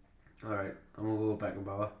 Alright, I'm going to go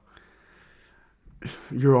Beckenbauer.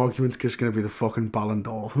 Your argument's just going to be the fucking Ballon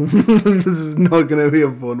d'Or. This is not going to be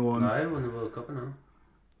a fun one. No, I won the World Cup now.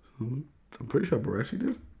 I'm pretty sure Baresi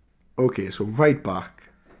did. Okay, so right back.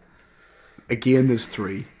 Again, there's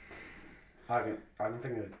 3. I can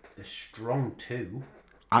think of a strong 2.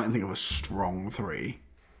 I can think of a strong 3.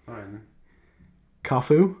 Alright.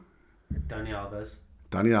 Cafu, Dani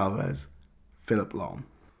Alves, Philip Lahm.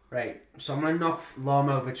 Right, so I'm going to knock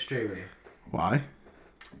Lahm over straight away. Why?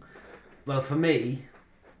 Well, for me,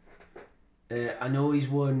 I know he's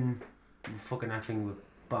won fucking everything with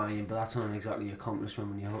Bayern, but that's not exactly an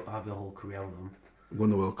accomplishment when you have your whole career with them. Won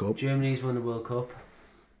the World Cup. Germany's won the World Cup.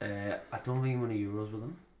 I don't think he won the Euros with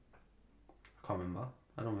them. I can't remember.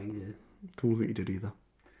 I don't think he did. Don't think he did either.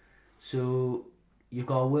 So, you've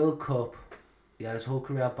got a World Cup. He had his whole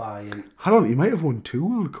career at Bayern. Hold on, he might have won 2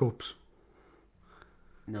 World Cups.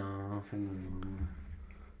 No, I don't think.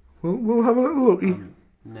 Well, we'll have a little look.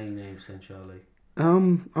 99% surely.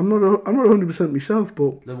 I'm not 100% myself,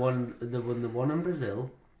 but The one in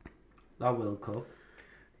Brazil, that World Cup.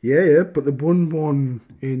 yeah, but the one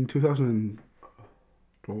in 2000.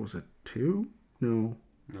 What was it? 2? No.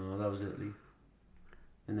 No, that was Italy.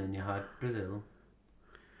 And then you had Brazil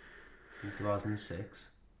in 2006.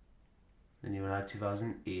 Then you had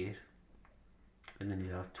 2008. And then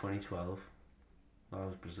you have 2012. That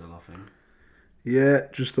was Brazil, I think. Yeah,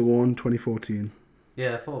 just the one, 2014.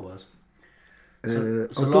 Yeah, I thought it was.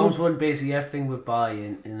 So I'll Lom's won basically everything with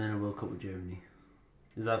Bayern and then a World Cup with Germany.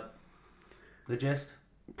 Is that the gist?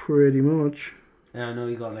 pretty much. Yeah, I know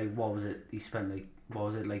he got like, what was it? He spent like, what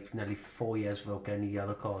was it, like nearly 4 years without getting a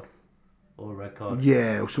yellow card or a red card.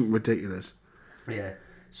 Yeah, it was something ridiculous. Yeah.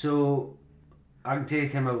 So I can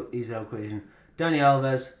take him out. He's out equation. Dani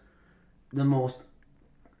Alves, the most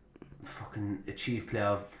fucking achieved player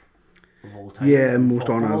of all time. Yeah, in most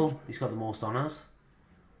football. honours. He's got the most honours.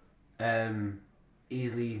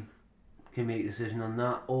 Easily can make a decision on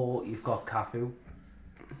that. Or you've got Cafu,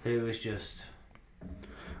 who is just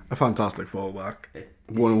A fantastic fullback. it,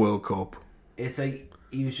 Won a World Cup. it's like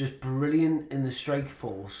he was just brilliant in the strike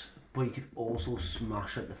force, but he could also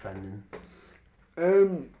smash at defending.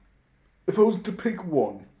 If I was to pick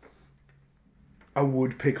one, I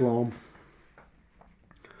would pick Lom.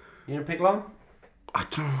 You gonna pick Lom? I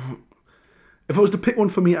don't. If I was to pick one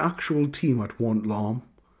for my actual team, I'd want Lom.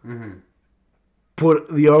 Mm-hmm. But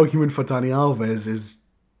the argument for Dani Alves is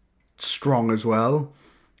strong as well.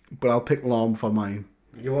 But I'll pick Lom for mine.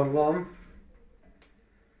 You want Lom?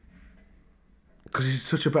 Because he's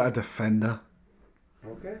such a better defender.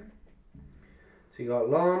 Okay. So you got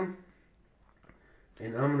Lom,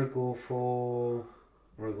 and I'm gonna go for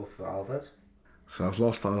Alves. So I've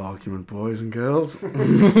lost that argument, boys and girls.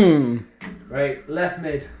 Right, left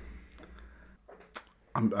mid.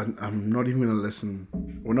 I'm not even going to listen.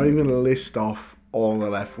 We're not even going to list off all the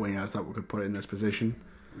left wingers that we could put in this position.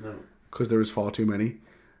 No. Because there is far too many.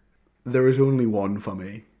 There is only one for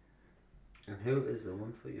me. And who is the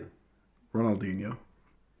one for you? Ronaldinho.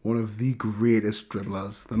 One of the greatest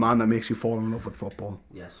dribblers. The man that makes you fall in love with football.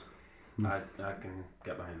 Yes. I can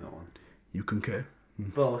get behind that one. You concur.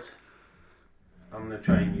 But I'm gonna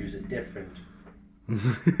try and use a different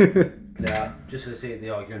player just for the sake of the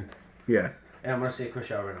argument. Yeah. And I'm gonna say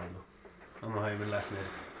Cristiano Ronaldo. I'm gonna have him in left mid.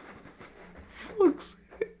 Fuck's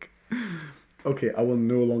sake. Okay, I will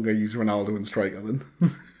no longer use Ronaldo in striker then.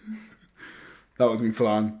 That was my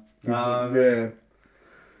plan. Yeah.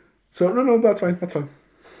 So, no, that's fine. That's fine.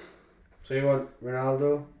 So you want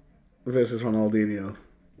Ronaldo? Versus Ronaldinho.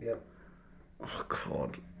 Yep. Oh,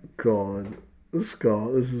 God.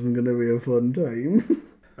 Scott, this isn't going to be a fun time.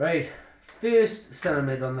 Right. First centre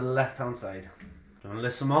mid on the left hand side. Do you want to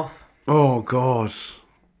list them off? Oh, God.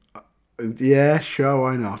 Yeah, sure,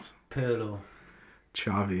 why not? Pirlo,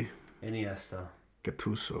 Xavi, Iniesta.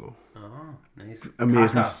 Gattuso. Oh, nice.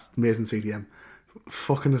 Amazing, Kaká. amazing CDM.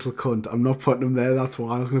 Fucking little cunt. I'm not putting him there, that's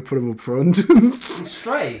why I was going to put him up front. And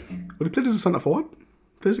strike. Well, he played as a centre forward.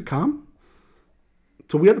 Plays a cam.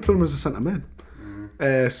 So we had to put him as a centre mid.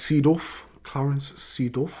 Seedorf. Clarence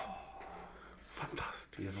Seedorf.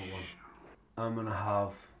 Fantastic. Beautiful one. I'm gonna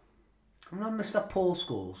have Mr. Paul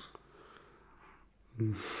Scholes.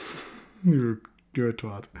 You're a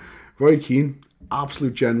twat. Roy Keane.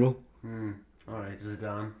 Absolute general. Alright,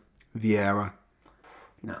 Zidane. Vieira.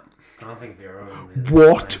 No, I don't think Vieira would be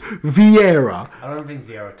What? Vieira? I don't think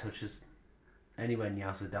Vieira touches anywhere near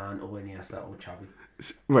Zidane or Iniesta or Xavi.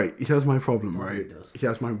 Right, here's my problem, Oh, right? he does.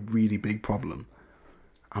 Here's my really big problem.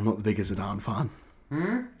 I'm not the biggest Zidane fan.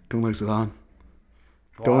 Don't like Zidane.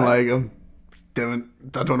 Don't Why? like him.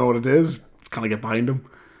 I don't know what it is. Kind of get behind him.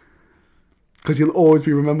 Because he'll always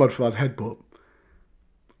be remembered for that headbutt.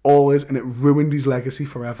 Always, and it ruined his legacy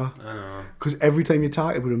forever. I know. Because every time you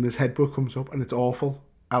target with him, this headbutt comes up, and it's awful.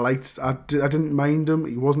 I didn't mind him.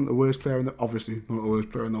 He wasn't the worst player obviously not the worst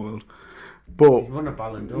player in the world, but He won a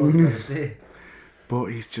Ballon d'Or, obviously. but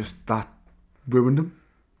he's just that ruined him.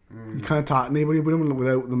 You can't target anybody with him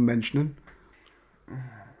without them mentioning. No,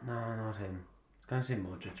 not him. I was gonna say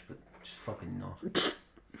Modric, but just fucking not.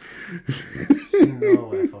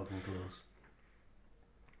 Nowhere fucking close.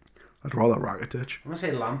 I'd rather Rakitic. I'm gonna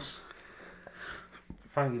say Lamps.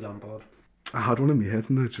 Frankie Lampard. I had one in my head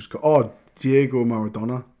and I just got, Diego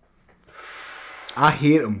Maradona. I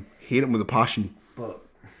hate him. Hate him with a passion. But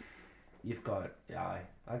you've got it. Yeah,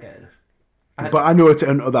 I get it. But I know it's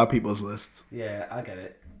on other people's lists. Yeah, I get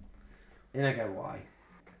it. And I get why.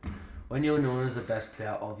 When you're known as the best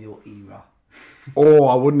player of your era. Oh,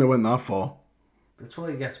 I wouldn't have went that far. That's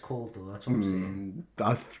why he gets called though, that's what I'm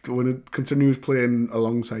saying. When it continues playing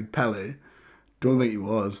alongside Pele, don't think he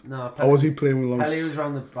was. No, Or was he playing alongside... Pele was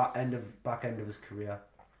around the back end of his career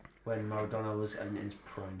when Maradona was in his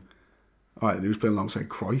prime. Alright, he was playing alongside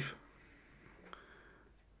Cruyff.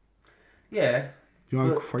 Yeah. Johan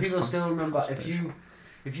But Cruyff. people still remember fantastic.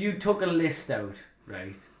 if you took a list out,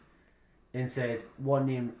 right, and said what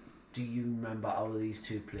name do you remember out of these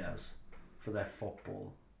two players for their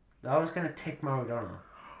football, I was gonna tick Maradona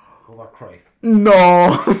over Cruyff.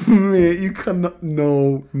 No, mate, you cannot.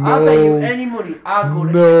 No, no. I'll bet you any money. I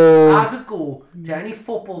could go to any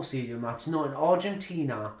football stadium that's not in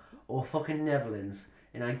Argentina or fucking Netherlands,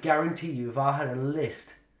 and I guarantee you, if I had a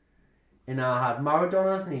list and I had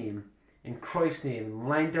Maradona's name and Cruyff's name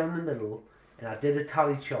lined down the middle, and I did a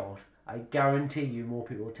tally chart, I guarantee you more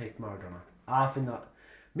people would take Maradona. I think that,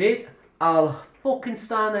 mate, I'll fucking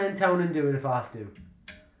stand there in town and do it if I have to.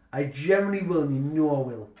 I generally will, and you know I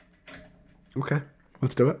will. Okay,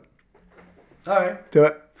 let's do it. Alright. Do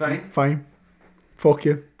it. Fine. Fine. Fuck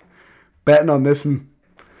you. Betting on this, and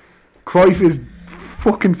Cruyff is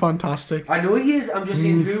fucking fantastic. I know he is. I'm just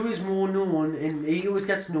saying who is more known, and he always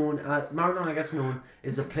gets known. Maradona gets known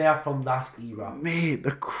as a player from that era. Mate,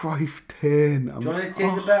 the Cruyff turn. Do you want to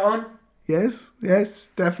take the bet on? Yes,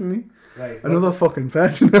 definitely. Right. Another fucking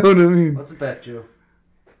bet, you know what I mean? What's the bet, Joe?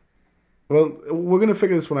 Well, we're going to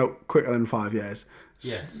figure this one out quicker than 5 years.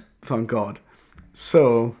 Yes. Thank God.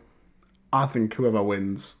 So, I think whoever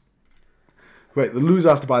wins... Right, the loser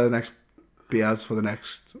has to buy the next beers for the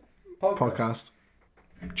next podcast.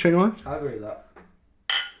 Ching on it? I agree with that.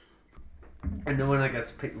 And the winner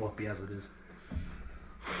gets to pick what beers it is.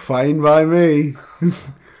 Fine by me.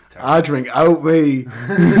 I drink out me.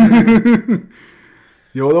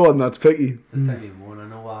 You're the one that's picky. Just tell me more, and I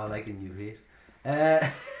know what I like and you hate.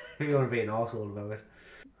 If you want to be an arsehole about it.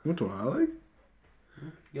 What do I like?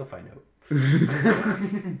 You'll find out.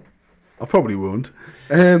 I probably won't.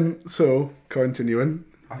 So, continuing.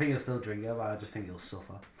 I think you'll still drink it, but I just think you'll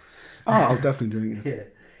suffer. Oh, I'll definitely drink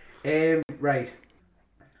it. Yeah. Right.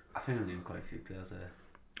 I think I've named quite a few players there.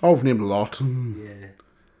 Oh, I've named a lot. Yeah.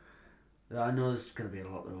 I know there's going to be a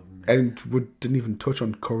lot of them. And we didn't even touch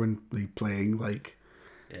on currently playing, like,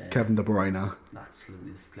 Kevin De Bruyne. That's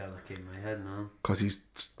literally the player that came in my head now. Because he's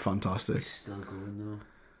fantastic. He's still going though.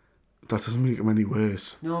 That doesn't make him any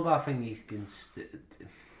worse. No, but I think he can.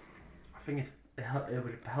 I think if it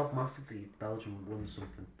would help massively if Belgium won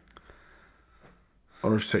something.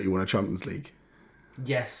 Or if City won a Champions League.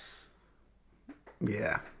 Yes.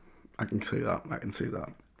 Yeah, I can see that.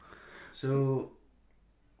 So.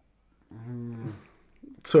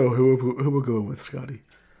 So who we're going with, Scotty?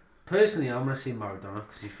 Personally, I'm gonna say Maradona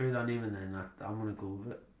because you threw that name in there, and I'm gonna go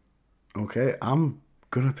with it. Okay, I'm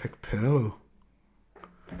gonna pick Pirlo,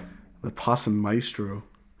 the passing maestro.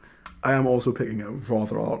 I am also picking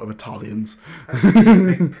rather a lot of Italians. I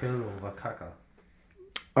think Pirlo over Kaká.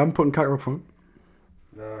 I'm putting Kaká up front.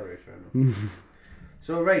 Alright, fair enough.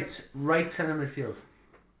 So right centre midfield.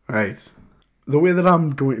 Right. The way that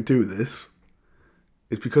I'm going to do this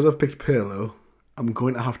is because I've picked Pirlo, I'm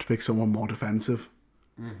going to have to pick someone more defensive.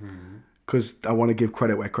 Because I want to give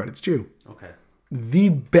credit where credit's due. Okay. The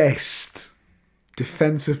best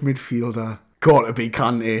defensive midfielder got to be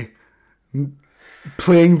Kante.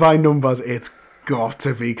 Playing by numbers, it's got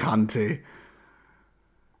to be Kante.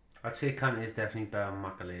 I'd say Kante is definitely better than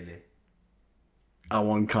Makelele. I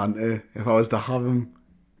want Kante. If I was to have him,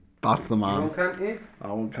 that's the man. You want Kante?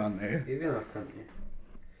 I want Kante. You're gonna have Kante.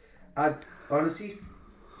 I'd honestly,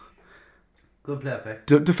 good player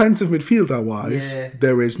pick. Defensive midfielder wise,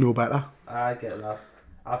 there is no better. I get that.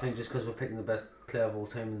 I think just because we're picking the best player of all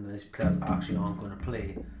time and these players actually aren't going to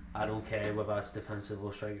play, I don't care whether it's defensive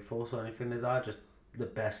or striker force or anything like that. Just the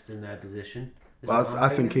best in their position. Well, I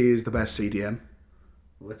think he is the best CDM.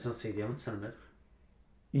 Well, it's not CDM, it's centre mid.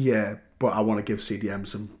 Yeah, but I want to give CDM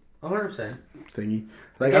some. I know what I'm saying. Thingy.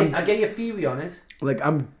 I get your theory on it. Like,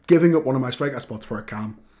 I'm giving up one of my striker spots for a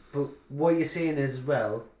cam. But what you're saying is, as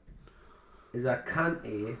well, is that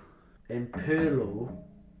Kante and Pirlo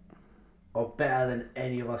are better than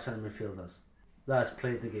any of our centre midfielders that's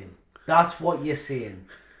played the game. That's what you're saying.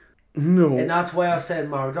 No. And that's why I said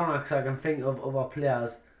Maradona, because I can think of other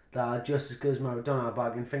players that are just as good as Maradona, but I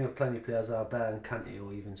can think of plenty of players that are better than Kante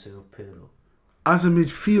or even so Pirlo. As a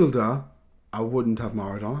midfielder, I wouldn't have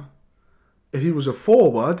Maradona. If he was a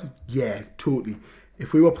forward, yeah, totally.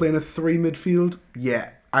 If we were playing a 3 midfield,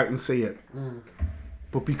 yeah, I can see it.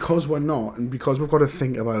 But because we're not, and because we've got to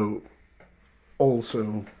think about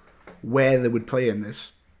also where they would play in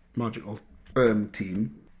this magical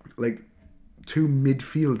team, like 2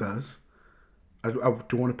 midfielders, I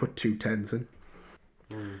don't want to put 2 10s in.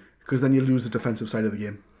 Because then you lose the defensive side of the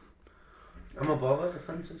game. I'm not bothered with the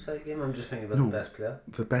defensive side of the game, I'm just thinking about the best player.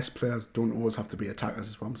 The best players don't always have to be attackers,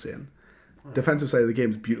 is what I'm saying. Defensive side of the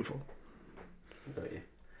game is beautiful. Got you.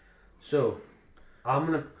 So, I've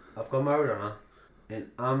got Maradona, and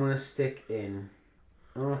I'm gonna stick in.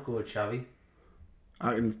 I'm gonna go with Xavi.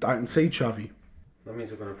 I can see Xavi. That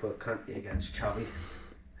means we're gonna put Kante against Xavi,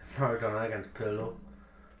 Maradona against Pirlo.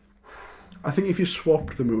 I think if you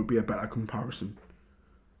swapped them, it would be a better comparison.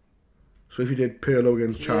 So if you did Pirlo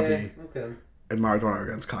against Xavi Yeah, okay then. and Maradona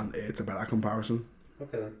against Kante, it's a better comparison.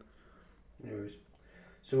 Okay then. Anyways.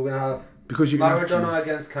 So we're going to have Because you can Maradona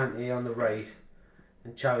actually... against Kante on the right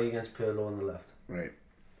and Xavi against Pirlo on the left. Right.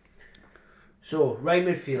 So, right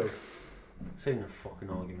midfield. It's even a fucking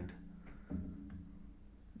argument.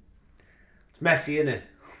 It's Messi, innit?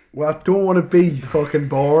 Well, I don't want to be fucking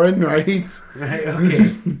boring, right? Right,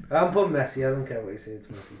 okay. I'm putting Messi, I don't care what you say, it's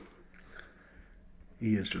Messi.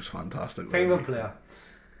 He is just fantastic. Favourite player.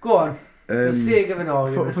 Go on. For the sake of an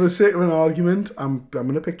argument. For the sake of an argument, I'm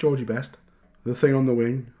going to pick Georgie Best. The thing on the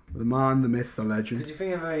wing. The man, the myth, the legend. Did you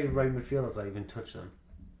think of any right midfielders that even touched them?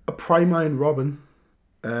 A prime line Robin.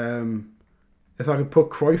 If I could put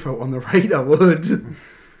Cruyff out on the right, I would.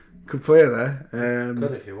 Could play there.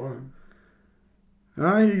 Good if you want.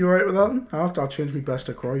 You alright with that? I'll change my best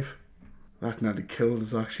to Cruyff. That nearly killed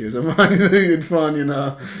us actually as a Man United fan, you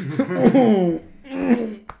know.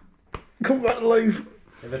 Come back to life.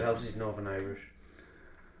 If it helps, he's Northern Irish.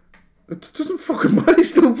 It doesn't fucking matter, he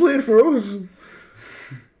still played for us.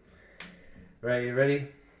 Right, you ready?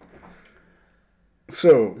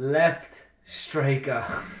 So. Left striker.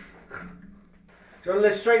 Do you want to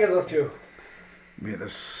list strikers off you? Mate,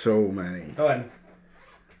 there's so many. Go on.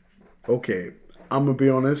 Okay, I'm going to be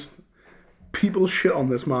honest. People shit on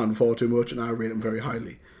this man far too much and I rate him very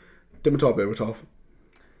highly. Dimitar Berbatov.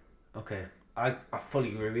 Okay, I fully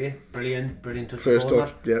agree with you. Brilliant touch. First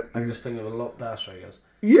touch, yeah. I just think of a lot better strikers.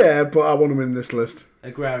 Yeah, but I want him in this list.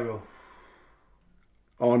 Aguero.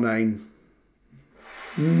 R9.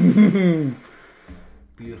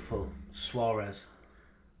 Beautiful. Suarez.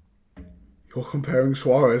 You're comparing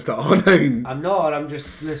Suarez to R9. I'm not, I'm just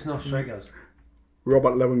listing off strikers.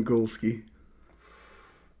 Robert Lewandowski.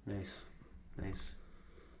 Nice.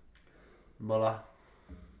 Muller.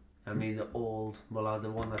 I mean the old Muller,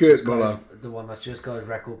 the one that's just got his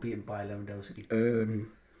record beaten by Lewandowski.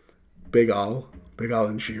 Big Al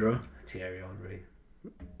and Shearer. Thierry Henry.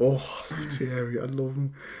 Oh, Thierry, I love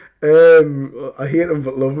him. I hate him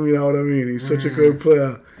but love him, you know what I mean? He's such a great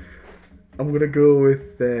player. I'm gonna go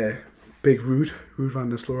with Big Ruud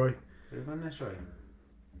van Nistelrooy. Ruud van Nistelrooy.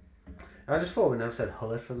 I just thought we now said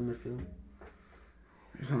Hullet for the midfield.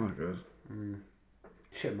 He's not good.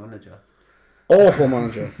 Shit manager. Awful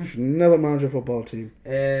manager. Should never manage a football team.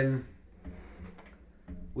 Wayne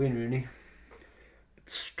Rooney.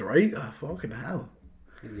 Striker, fucking hell.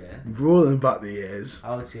 Yeah. Rolling back the years.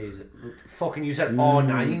 I would say fucking you said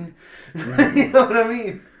R9. You know what I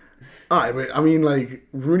mean? I mean, like,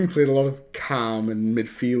 Rooney played a lot of calm in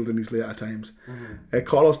midfield in his later times.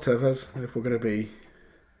 Carlos Tevez, if we're going to be...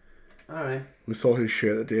 Alright. We saw his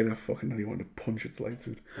shirt today and I fucking nearly wanted to punch its lights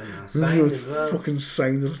out. And I signed as well. Fucking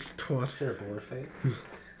signed it, twat. Should have bought a fight.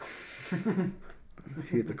 I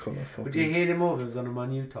hate the colour, fucking... Would you hate him over if it was on a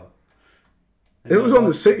Man U top? It was on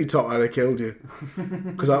the City top, I'd have killed you.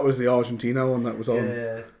 Because that was the Argentina one that was on.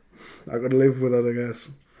 Yeah. I could live with it, I guess.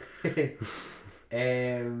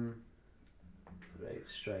 Right,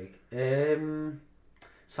 strike.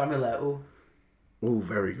 Samuel Eto'o. Oh,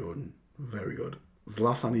 very good. Very good.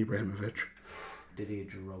 Zlatan Ibrahimovic. Didier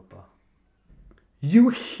Drogba. You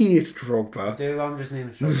hate Drogba. I do, I'm just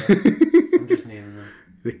naming strikers. I'm just naming them.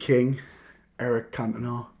 The King. Eric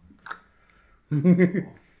Cantona.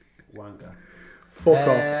 Wanker. Fuck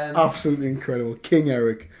off. Absolutely incredible. King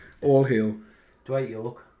Eric. All hail. Dwight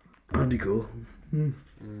York. Andy Cole.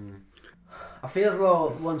 I feel as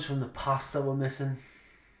though ones from the past that we're missing.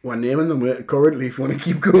 We're naming them currently if you want to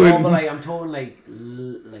keep going. No, but I'm talking like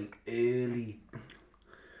early.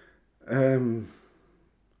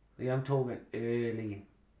 I'm talking early.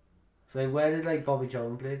 So where did Bobby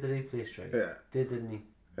Jordan play? Did he play straight? Yeah. Didn't he?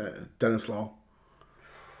 Dennis Law.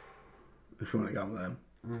 If you want to gamble them.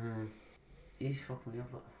 He fucked me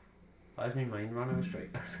up. Why is my mind running a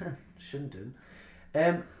straight? Shouldn't do.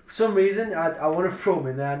 For some reason I want to throw him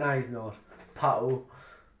in there. No, he's not. Pato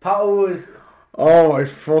was... Oh my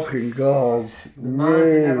fucking god. The man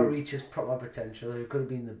who never reached his proper potential, who could have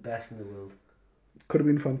been the best in the world. Could have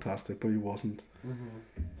been fantastic, but he wasn't.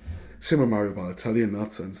 Same with Mario Balotelli in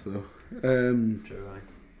that sense, though. True, right.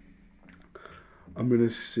 I'm gonna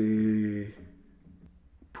say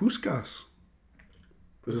Puskas.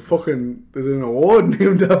 There's an award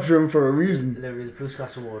named after him for a reason. Literally the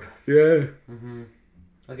Puskas Award. Yeah.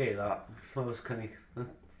 I'll get you that. That was kind of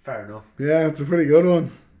fair enough. Yeah, it's a pretty good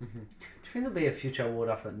one. Do you think there'll be a future award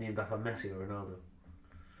named after Messi or Ronaldo?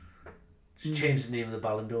 Just change the name of the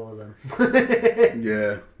Ballon d'Or then.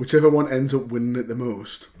 Yeah, whichever one ends up winning it the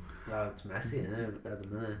most. Well, it's Messi, isn't it, at the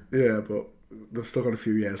minute? Yeah, but they've still got a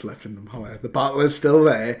few years left in them. However, the battle is still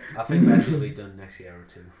there. I think Messi will be done next year or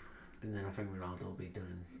two. And then I think Ronaldo will be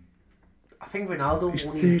done I think Ronaldo He's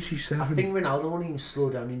won't even, 37. I think Ronaldo won't even slow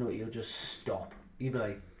down. You know, he'll just stop. He'll be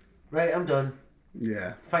like, right, I'm done.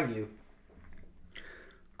 Yeah. Thank you.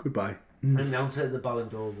 Goodbye. And announce it at the Ballon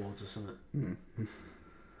d'Or Awards or something.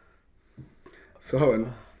 So,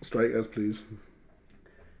 Owen, strikers, please.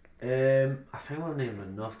 I think we've named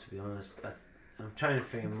enough, to be honest. I'm trying to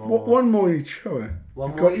think of more. One more each, Owen.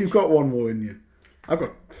 You've got one more in you. I've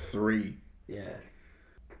got 3. Yeah.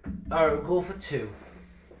 Alright, we'll go for 2.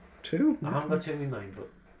 2? I haven't got 2 in my mind,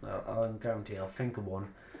 but I'll guarantee I'll think of one.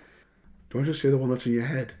 Don't just say the one that's in your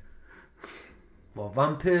head. Well,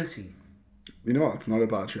 Van Persie. You know what? It's not a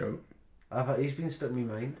bad show. He's been stuck in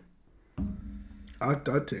my mind. I'd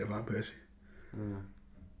take a Van Persie.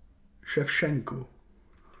 Shevchenko.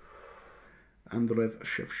 Andrev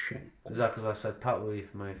Shevchenko. Is that because I said Pat Willie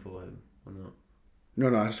for my for him or not?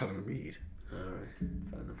 No, I just had him a mead. Alright,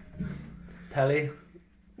 fair enough. Pele.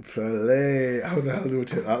 Pele. How the hell do we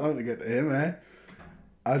take that long to get to him, eh?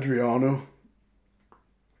 Adriano.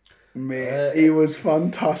 Mate, he was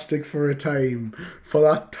fantastic for a time. For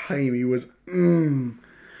that time, he was. Are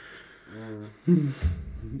you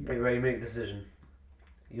ready to make a decision?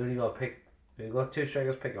 You only got to pick. You got 2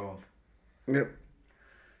 strikers. Pick it off. Yep.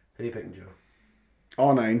 Who are you picking, Joe?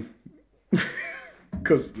 R9.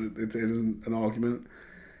 Because it isn't an argument.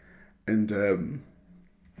 And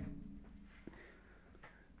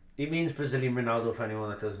He means Brazilian Ronaldo for anyone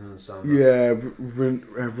that doesn't understand. yeah,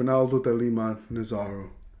 Ronaldo de Lima Nazzaro.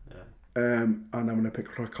 Yeah. And I'm going to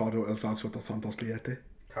pick Ricardo El Salso dos Santos Liete.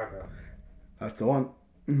 Kaká. That's the one.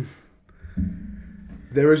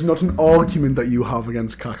 There is not an argument that you have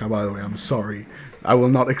against Kaká, by the way. I'm sorry. I will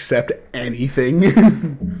not accept anything.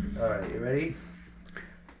 Alright, you ready?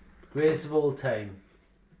 Greatest of all time.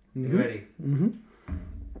 You ready? Mm-hmm.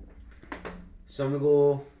 So I'm going to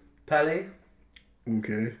go Pele.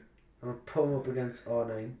 Okay. I'm going to put him up against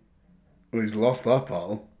R9. Well, he's lost that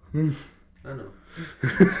battle. I know.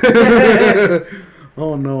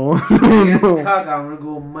 Oh no. Against Kaká, I'm going to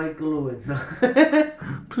go Michael Owen.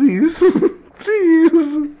 Please.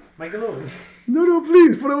 Please. Michael Owen? No,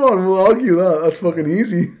 please, put him on. We'll argue that. That's fucking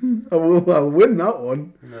easy. I'll win that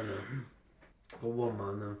one. No. Got one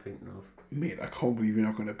man that I'm thinking of. Mate, I can't believe you're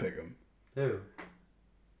not going to pick him. Who?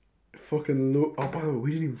 Fucking look. Oh, by the way,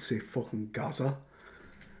 we didn't even say fucking Gaza.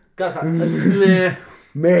 Gaza.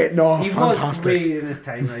 Mate, no, He fantastic. was great in his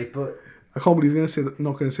time, right? But I can't believe you're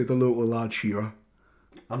not going to say the local lad Shearer.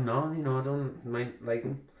 I'm not, I don't mind like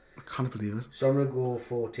him. I can't believe it. So I'm going to go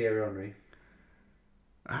for Thierry Henry.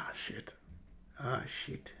 Shit.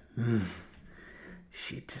 Shit.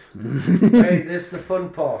 Shit. Right, this is the fun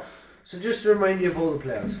part. So just to remind you of all the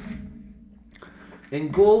players. In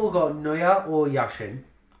goal we got Neuer or Yashin.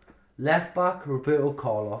 Left back Roberto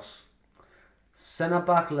Carlos. Centre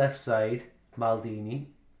back left side Maldini.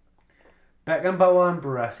 Beckenbauer and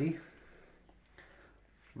Baresi.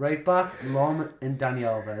 Right back Lom and Dani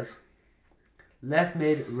Alves. Left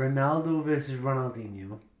mid Ronaldo versus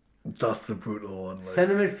Ronaldinho. That's the brutal one. Like.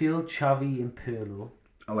 Centre midfield Xavi and Pirlo.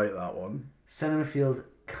 I like that one. Centre midfield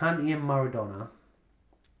Kanté and Maradona.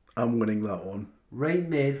 I'm winning that one. Right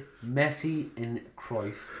mid Messi and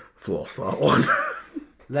Cruyff. I've lost that one.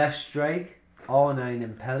 Left strike R9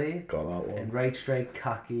 and Pele. Got that one. And right strike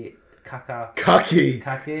Kaká. Kaki.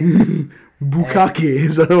 Kake. Bukaki.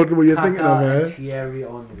 Is that what you're Kaká thinking of, and eh? Thierry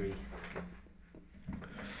Henry.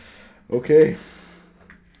 Okay.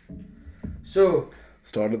 So,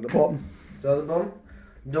 Start at the bottom. the bottom.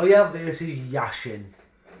 Neuer versus Yashin.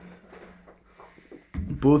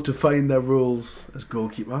 Both define their roles as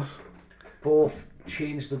goalkeepers. Both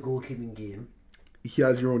changed the goalkeeping game.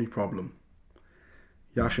 Here's your only problem.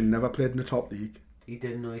 Yashin never played in the top league. He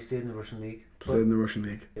didn't know he stayed in the Russian league. Played in the Russian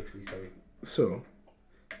league. 60, sorry. So,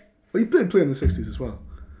 well, he played in the 60s as well.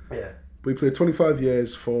 Yeah. But he played 25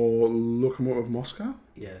 years for Lokomotiv Moscow.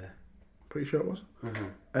 Yeah. Pretty sure it was.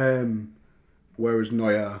 Mm-hmm. Whereas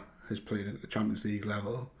Neuer has played at the Champions League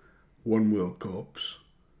level, won World Cups,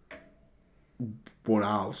 won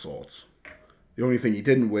all sorts. The only thing he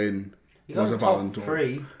didn't win He was got a Ballon top d'Or.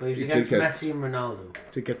 3, but he was He against did get- Messi and Ronaldo.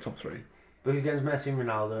 To get top 3. But he was against Messi and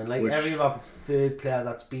Ronaldo, and like Which- every other third player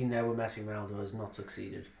that's been there with Messi and Ronaldo has not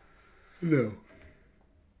succeeded. No.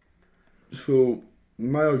 So,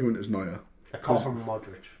 my argument is Neuer. Apart from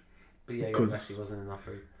Modric. But yeah, because- Messi wasn't enough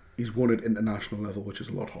for it. He's won at international level, which is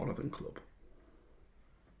a lot harder than club.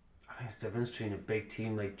 I think it's the difference between a big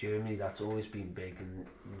team like Germany that's always been big and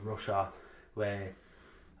Russia, where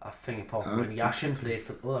I think apart from when Yashin played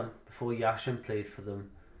for before Yashin played for them,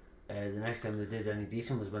 the next time they did any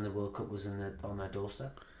decent was when the World Cup was on their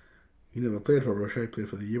doorstep. He never played for Russia, he played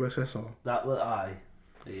for the USSR. That was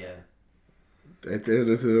yeah.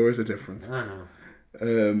 There is a difference. I know.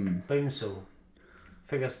 Um, But even so,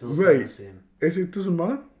 figure still Right. stand the same. it doesn't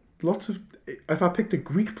matter. Lots of. If I picked a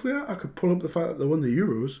Greek player, I could pull up the fact that they won the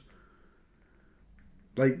Euros.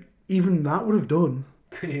 Like, even that would have done.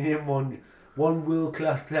 Could you name one world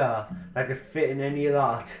class player that could fit in any of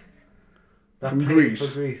that? That From played Greece?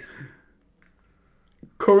 For Greece.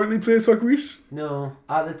 Currently plays for Greece? No,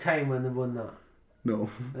 at the time when they won that. No.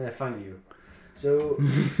 Thank you. So,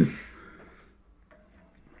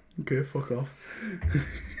 Okay, fuck off.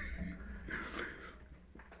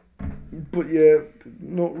 But yeah,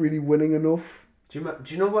 not really winning enough. do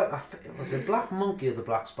you know what? Was it Black Monkey or the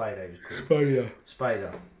Black Spider? He was called? Spider.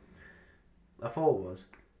 Spider. I thought it was.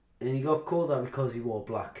 And he got called out because he wore a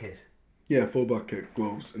black kit. Yeah, full black kit,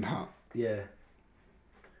 gloves, and hat. Yeah.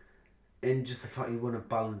 And just the fact he won a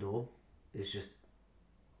Ballon d'Or is just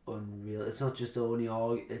unreal. It's not just the only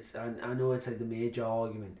argument. I know it's like the major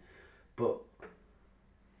argument, but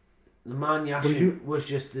the man Yashin was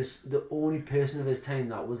just the only person of his time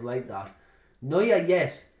that was like that. Neuer,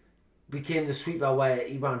 yes, became the sweeper where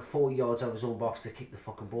he ran 40 yards out of his own box to kick the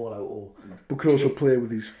fucking ball out, but could also play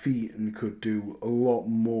with his feet and could do a lot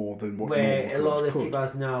more than what where a lot of the could.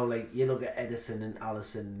 keepers now, like you look at Edison and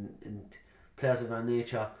Allison and players of that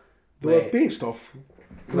nature. They were based off.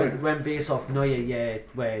 When based off Neuer, yeah,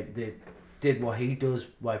 where they did what he does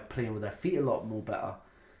by playing with their feet a lot more better.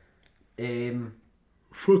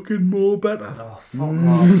 Fucking more better. Oh, fuck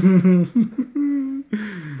off.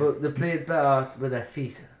 But they played better with their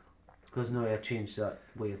feet because Neuer changed that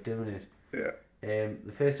way of doing it. Yeah.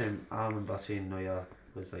 The first time I remember seeing Neuer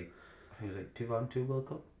was like, I think it was like 2002 World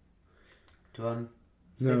Cup.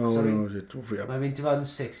 2006, sorry. No, I mean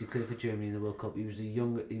 2006. He played for Germany in the World Cup. He was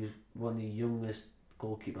one of the youngest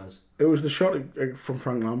goalkeepers. it was the shot from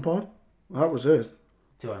Frank Lampard. That was it.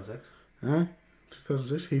 2006. Aye.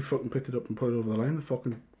 2006. He fucking picked it up and put it over the line. The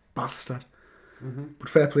fucking bastard. Mm-hmm. But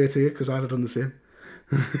fair play to you, because I'd have done the same.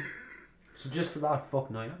 So just for that,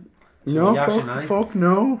 fuck Neuer. So No, Yashin, fuck,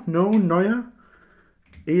 no, Neuer.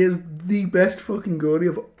 He is the best fucking goalie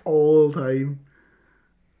of all time.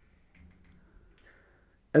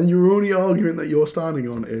 And your only argument that you're standing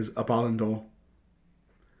on is a Ballon d'Or.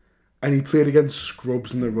 And he played against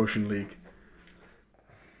scrubs in the Russian league.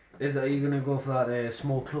 Are you going to go for that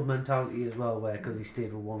small club mentality as well, where because he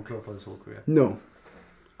stayed with one club for his whole career? No,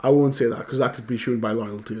 I won't say that, because that could be shown by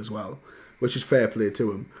loyalty as well, which is fair play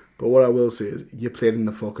to him. But what I will say is, you played in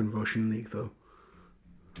the fucking Russian league, though.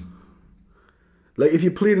 Like, if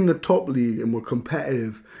you played in the top league and were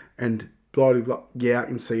competitive and blah, blah, blah, yeah, I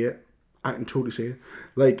can see it. I can totally see it.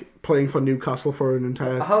 Like, playing for Newcastle for an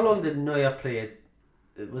entire... How long did Neuer play at...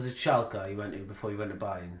 Was it Schalke he went to before he went to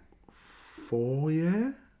Bayern? 4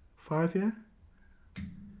 year? 5 year?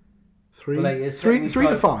 3? But like, 3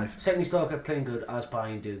 to 5. Second he started playing good as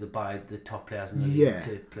Bayern do. They buy the top players in the Yeah. league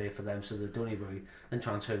to play for them, so they don't even and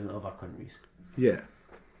transfer them to other countries. Yeah.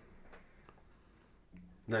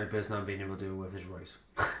 The only person I've been able to do with is Royce.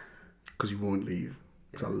 Because he won't leave.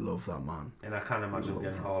 Because I love that man. And I can't imagine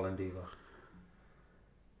getting Haaland either.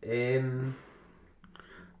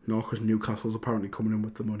 No, because Newcastle's apparently coming in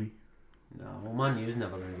with the money. No, well, Man U's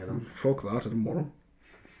never going to get him. Fuck that, I didn't want him.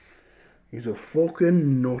 He's a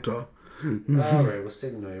fucking nutter. Alright, we'll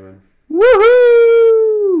stick Neuer in.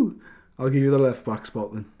 Woohoo! I'll give you the left back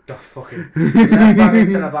spot then. Oh, fucking. Left back and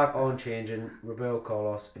centre back aren't changing. Roberto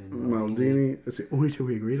Carlos and Maldini, that's the only two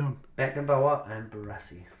we agreed on. Beckenbauer and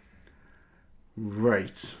Baresi.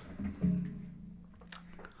 Right.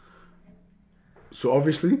 So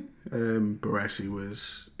obviously, Baresi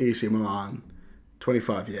was AC Milan,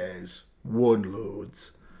 25 years, won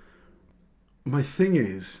loads. My thing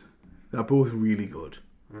is, they're both really good.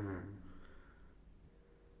 Mm-hmm.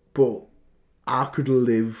 But I could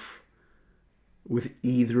live with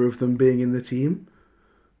either of them being in the team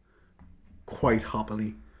quite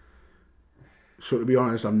happily. So to be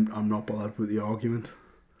honest, I'm not bothered with the argument.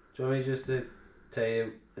 Do you want me just to tell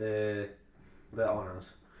you the honours?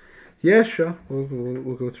 Yeah, sure.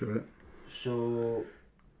 We'll go through it. So,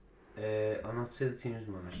 I'll not say the team's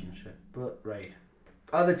managed and shit, but right.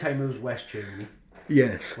 At the time it was West Germany,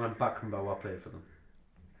 Yes. when Beckenbauer played for them.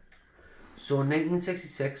 So in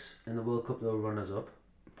 1966, in the World Cup they were runners-up.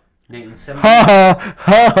 1970, Ha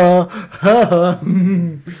ha ha.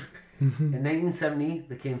 in 1970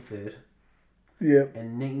 they came third. Yeah.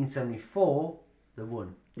 In 1974 they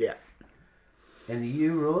won. Yeah. In the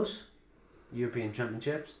Euros, European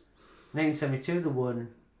Championships, 1972 they won.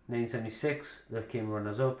 1976 they came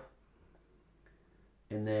runners-up.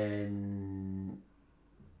 And then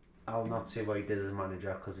I'll not say what he did as a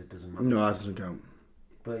manager because it doesn't matter. No, that doesn't count.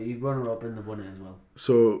 But he runner-up and they won it as well.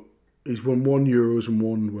 So He's won 1 Euros and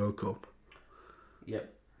 1 World Cup.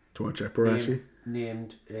 Yep. Do you want to check Baresi?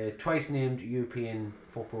 Twice named European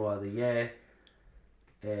Footballer of the Year,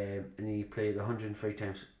 and he played 103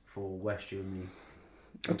 times for West Germany.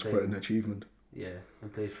 That's quite an achievement. Yeah,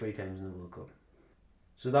 and played 3 times in the World Cup.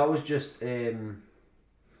 So that was just, I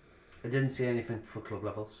didn't see anything for club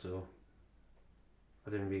level, so I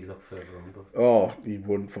didn't really look further on. But Oh, he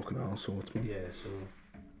won fucking all sorts, man. yeah, so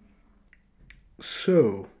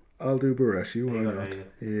So, I'll do Baresi, why Yeah, not?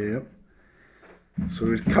 yeah. Yep.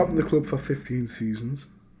 So he's captained the club for 15 seasons.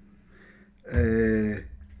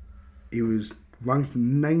 He was ranked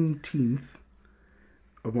 19th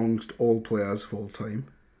amongst all players of all time.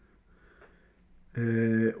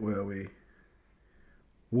 Where are we?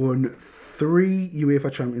 Won 3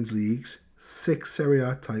 UEFA Champions Leagues, 6 Serie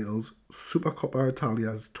A titles, Supercoppa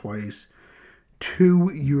Italia's twice,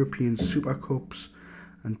 2 European Super Cups,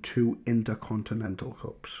 and 2 Intercontinental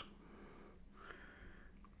Cups.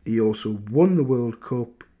 He also won the World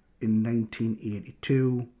Cup in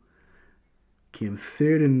 1982, came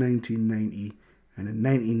third in 1990, and in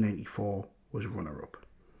 1994 was runner-up.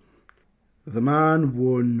 The man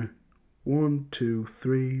won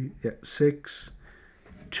 6,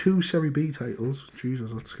 2 Serie B titles. Jesus,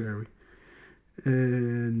 that's scary.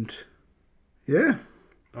 And yeah.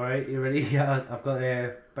 alright, you ready? Yeah, I've got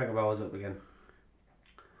Beckenbauer's up again.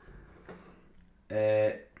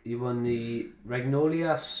 He won the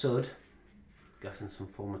Regnolia Sud, guessing some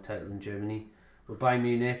former title in Germany, with Bayern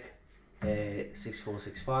Munich,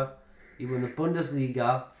 64-65. He won the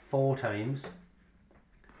Bundesliga 4 times,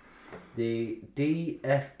 the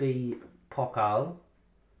DFB Pokal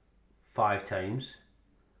 5 times,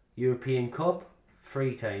 European Cup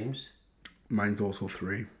 3 times, Mine's also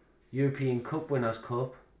 3. European Cup Winners'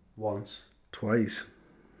 Cup once, Twice.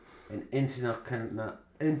 and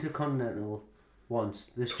Intercontinental once.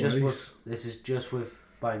 This Twice. is just with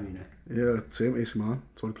Bayern Munich. Yeah, same AC Milan.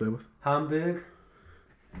 That's what I play with. Hamburg.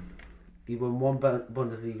 He won 1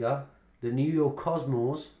 Bundesliga. The New York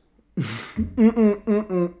Cosmos.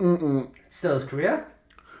 Still his career.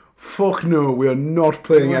 Fuck no, we are not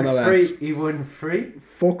playing MLS. He won 3.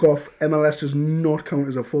 Fuck off. MLS does not count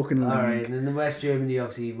as a fucking league. Alright, and then the West Germany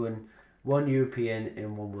obviously he won 1 European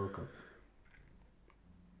and 1 World Cup.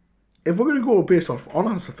 If we're going to go based off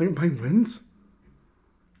honours, I think mine wins.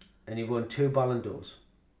 And he won 2 Ballon d'Ors.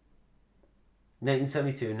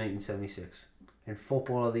 1972 and 1976. And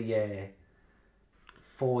Football of the Year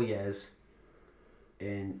 4 years.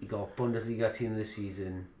 And he got Bundesliga Team of the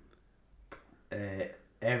Season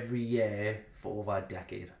every year for over a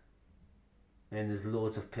decade. And there's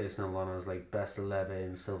loads of personal honours like Best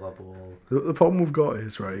 11, Silver Ball, The problem we've got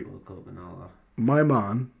is, right, World Cup and all that. my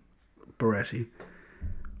man, Baresi,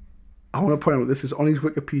 I want to point out this is on his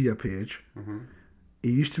Wikipedia page. Mm-hmm.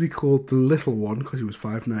 He used to be called the Little One because he was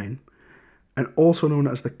 5'9", and also known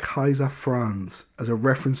as the Kaiser Franz, as a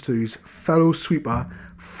reference to his fellow sweeper,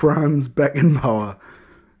 Franz Beckenbauer.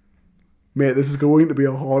 Mate, this is going to be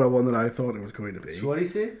a harder one than I thought it was going to be. So what do you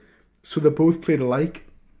say? So they both played alike.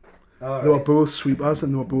 Oh, They were both sweepers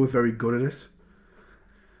and they were both very good at it.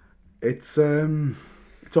 It's a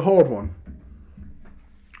hard one.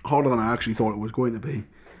 Harder than I actually thought it was going to be.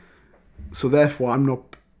 So therefore I'm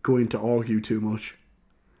not going to argue too much.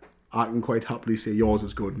 I can quite happily say yours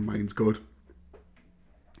is good and mine's good.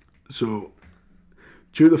 So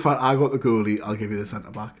due to the fact I got the goalie, I'll give you the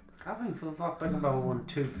centre back. I think for the fact Beckenbauer won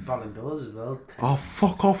 2 Ballon d'Ors as well. Oh,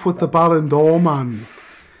 fuck off with the Ballon d'Or, man.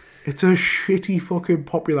 It's a shitty fucking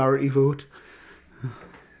popularity vote.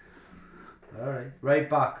 Alright. Right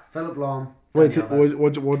back. Philip Lahm. Wait, Dani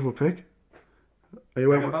Alves. what do we pick? Are you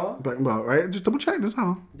Beckenbauer? Beckenbauer, right? Just double check this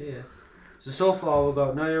out. Yeah. So far we've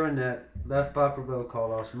got Neuer in net, left back Roberto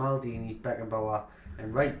Carlos, Maldini, Beckenbauer,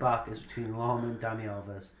 and right back is between Lahm and Dani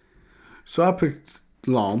Alves. So I picked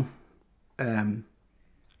Lahm,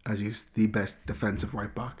 as he's the best defensive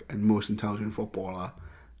right back and most intelligent footballer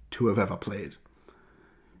to have ever played.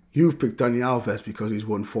 You've picked Dani Alves because he's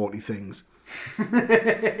won 40 things.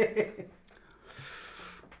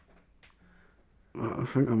 I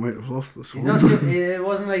think I might have lost this He's one. not just, it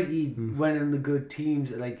wasn't like he went in the good teams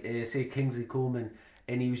like say Kingsley Coleman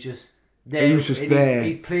and he was just there. He was just there.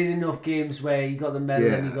 He played enough games where he got the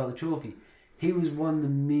medal and he Yeah. got the trophy. He was one of the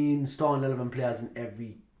main starting 11 players in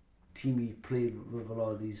every team he played with. A lot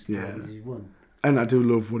of these trophies he won. And I do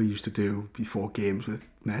love what he used to do before games with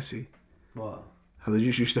Messi. What? How they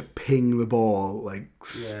just used to ping the ball like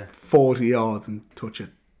Yeah. 40 yards and touch it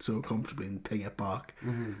so comfortably and ping it back.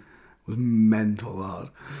 Mm-hmm. It was mental, lad.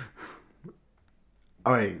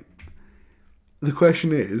 Alright. The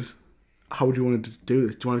question is, how do you want to do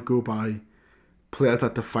this? Do you want to go by players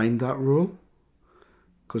that defined that role.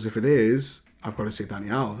 Because if it is, I've got to say Dani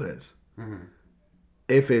Alves. Mm-hmm.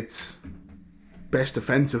 If it's best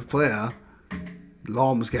defensive player,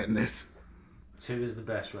 Lom's getting it. Who is the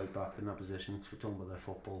best right back in that position? Because we're talking about their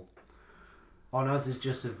football. Honours is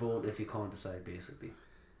just a vote if you can't decide, basically.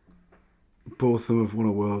 Both of them have won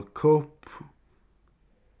a World Cup.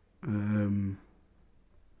 Both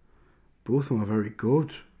of them are very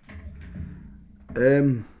good.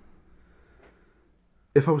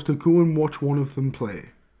 If I was to go and watch one of them play,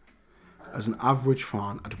 as an average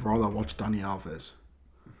fan, I'd rather watch Dani Alves.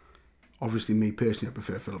 Obviously, me personally, I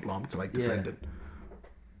prefer Philip Lahm to defending.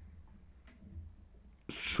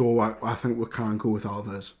 So I think we can go with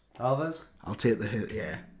Alves. Alves? I'll take the hit,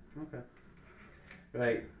 yeah. Okay.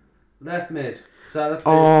 Right. Left mid. So that's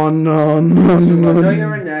Oh, it. no.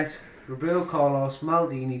 Diana Net, Roberto Carlos,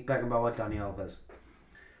 Maldini, Beckenbauer, Dani Alves.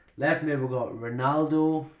 Left mid, we've got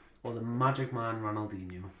Ronaldo or the magic man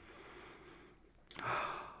Ronaldinho.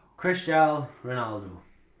 Cristiano Ronaldo.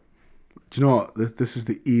 Do you know what? This is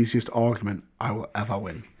the easiest argument I will ever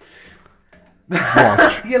win.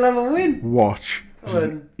 Watch. You'll ever win. Watch. This is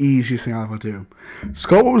the easiest thing I'll ever do.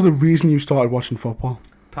 Scott, what was the reason you started watching football?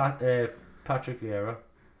 Patrick Vieira.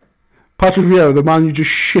 Patrick Vieira, the man you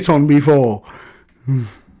just shit on before.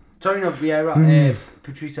 Sorry, not Vieira.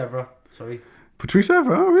 Patrice Evra. Sorry. Patrice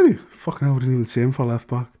Evra? Oh, really? Fucking hell, I didn't even see him for left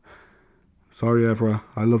back. Sorry, Evra.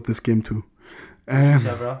 I love this game too. Patrice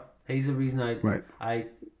Evra. He's the reason Right. I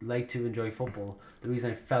like to enjoy football. The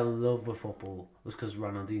reason I fell in love with football was because of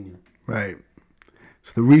Ronaldinho. Right.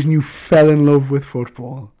 So the reason you fell in love with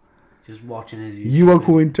football. Just watching his YouTube You are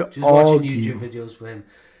going to just watching argue. YouTube videos with him.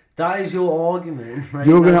 That is your argument, right?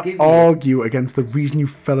 You're going to argue against the reason you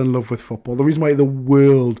fell in love with football. The reason why the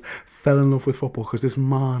world fell in love with football. Because this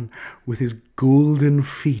man with his golden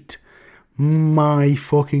feet. My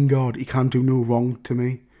fucking God. He can't do no wrong to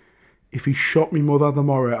me. If he shot me mother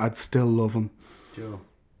tomorrow, I'd still love him. Joe,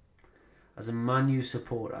 as a Man U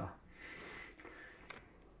supporter,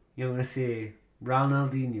 you're going to say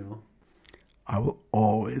Ronaldinho. I will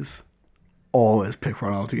always pick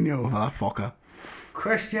Ronaldinho over that fucker.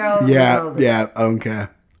 Cristiano Ronaldo. Yeah, I don't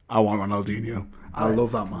care. I want Ronaldinho. I Right.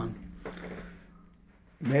 love that man.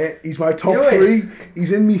 Mate, he's my top You know three. it.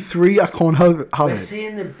 He's in me three. I can't have We're it.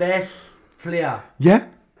 seeing the best player. Yeah,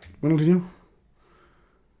 Ronaldinho.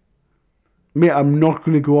 Mate, I'm not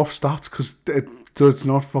going to go off stats because it's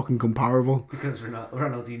not fucking comparable. Because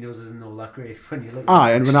Ronaldinho's isn't all that great when you look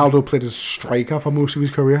And Ronaldo played as striker for most of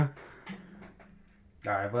his career.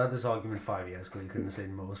 Alright, well, this argument 5 years ago, you couldn't say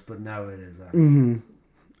most, but now it is.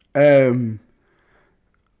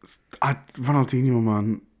 Ronaldinho,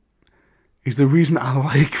 man. He's the reason I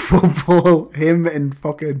like football. Him and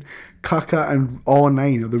fucking Kaka and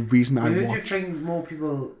R9 are the reason I Who do you watch. think more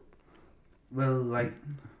people will like?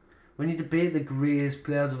 When you debate the greatest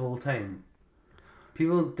players of all time,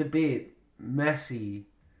 people debate Messi.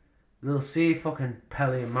 They'll say fucking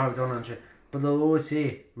Pele and Maradona and shit, but they'll always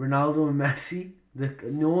say Ronaldo and Messi.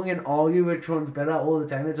 No one can argue which one's better all the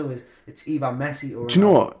time. It's either Messi or Ronaldo. Do you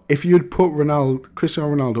know what? If you'd put Cristiano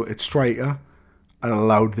Ronaldo at striker, I'd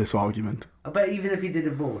allowed this argument. I bet even if you did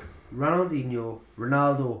a vote, Ronaldinho,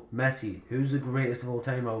 Ronaldo, Messi, who's the greatest of all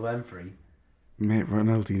time out of them three? Mate,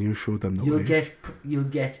 Ronaldinho showed them the You'll way. get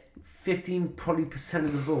 15%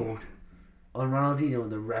 of the vote on Ronaldinho,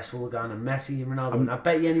 and the rest will go on Messi and Ronaldo. And I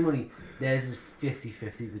bet you any money, theirs is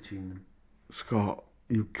 50-50 between them. Scott,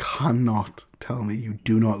 you cannot tell me you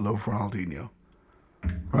do not love Ronaldinho.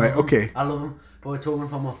 Right, okay. I love him, but we're talking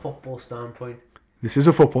from a football standpoint. This is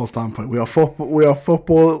a football standpoint. We are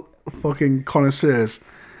football fucking connoisseurs.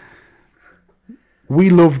 We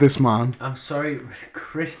love this man. I'm sorry,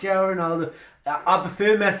 Cristiano Ronaldo. I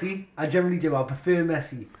prefer Messi. I generally do. I prefer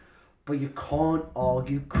Messi. But you can't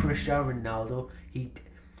argue Cristiano Ronaldo.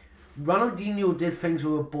 Ronaldinho did things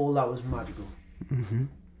with a ball that was magical. Mm-hmm.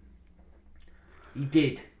 He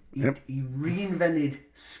did. Yep. He reinvented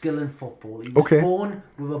skill in football. He was born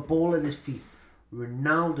with a ball at his feet.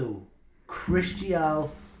 Cristiano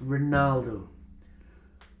Ronaldo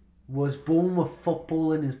was born with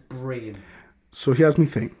football in his brain. So here's my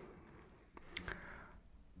thing.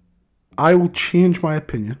 I will change my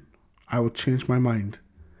opinion. I will change my mind.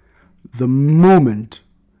 The moment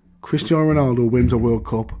Cristiano Ronaldo wins a World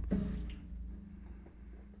Cup.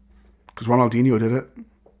 Because Ronaldinho did it.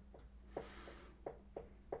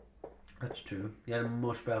 That's true. He had a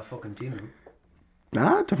much better fucking team.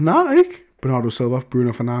 Nah, definitely not. Bernardo Silva,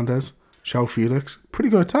 Bruno Fernandes, João Felix. Pretty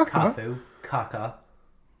good attack, that. Cafu, Kaka,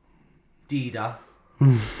 Dida,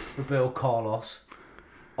 Roberto Carlos,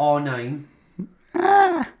 R9.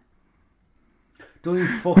 Don't you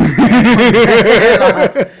fucking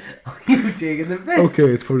lad. Are you taking the piss? Okay,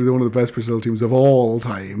 it's probably one of the best Brazil teams of all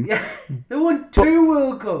time. Yeah, they won 2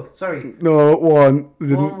 World Cups. Sorry, No, one. They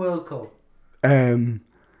didn't. 1 World Cup.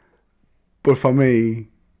 But for me,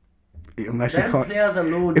 unless you Them can't, players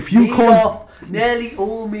alone if you made can't- off, nearly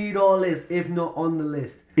all made our list, if not on the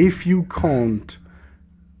list. if you can't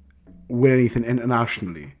win anything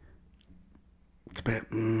internationally, it's a bit.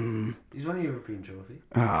 He's won a European trophy.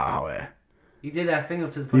 Well. He did that thing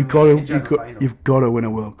up to the You point where he gotta, made the final. you've got to win a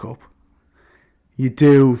World Cup. You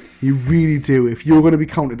do, you really do. If you're going to be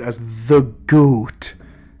counted as the GOAT,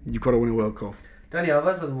 you've got to win a World Cup. Danny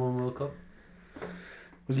Alves had won World Cup.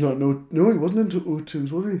 Was he not? No, he wasn't into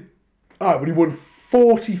O2s, was he? But he won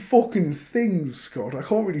 40 fucking things, Scott. I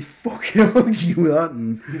can't really fucking argue with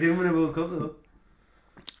that. He didn't win a World Cup though.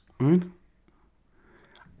 Right?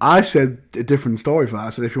 I said a different story for that. I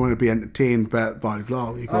said if you want to be entertained by blah, you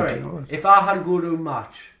go to Alright, if I had to go to a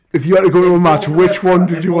match, If you had to go to a match, which one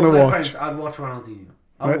did you want to watch? I'd watch Ronaldinho.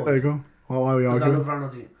 Right, there you go. Well, why are we Because I arguing?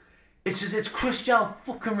 love Ronaldinho. It's Cristiano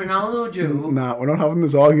fucking Ronaldo, Joe. Nah, we're not having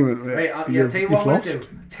this argument, mate. Right, tell you what I'm going to do.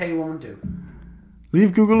 Tell you what I'm going to do.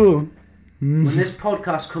 Leave Google alone. When this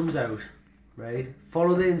podcast comes out, right,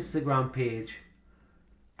 follow the Instagram page,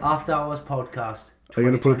 After Hours Podcast. Are you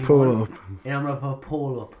going to put a poll up? And I'm going to put a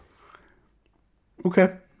poll up.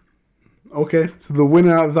 Okay. Okay, so the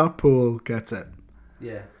winner of that poll gets it.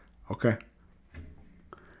 Yeah. Okay.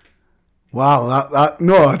 Wow,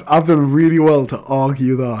 I've done really well to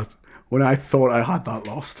argue that when I thought I had that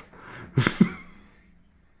lost.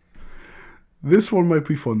 This one might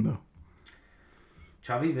be fun though.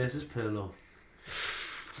 Xavi versus Pirlo.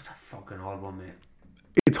 That's a fucking hard one, mate.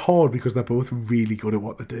 It's hard because they're both really good at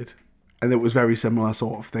what they did. And it was very similar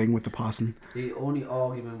sort of thing with the passing. The only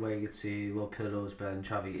argument where you could say, well, Pirlo's better than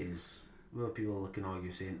Xavi is, well, people can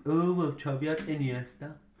argue saying, oh, well, Xavi had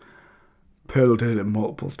Iniesta. Pirlo did it in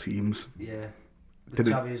multiple teams. Yeah. But Did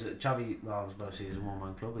it- Xavi, well, I was about to say he's a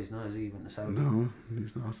one-man club, he's not, is he? He went to Saudi. No,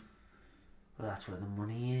 he's not. Well, that's where the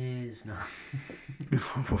money is now.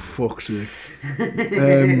 Oh, for fuck's sake.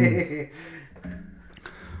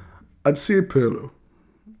 I'd say Pirlo.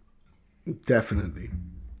 Definitely.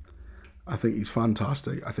 I think he's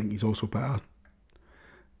fantastic. I think he's also better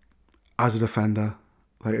as a defender,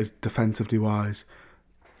 like as defensively wise.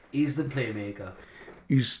 He's the playmaker.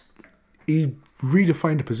 He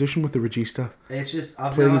redefined a position with the Regista, It's just,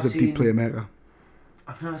 I've playing never as a deep seen playmaker.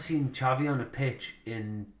 Xavi on a pitch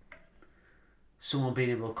in someone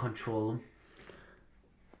being able to control him.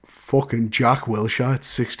 Fucking Jack Wilshere at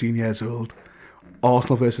 16 years old.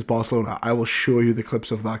 Arsenal versus Barcelona. I will show you the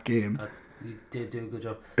clips of that game. He did do a good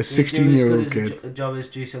job. A 16-year-old He did kid. as good a job as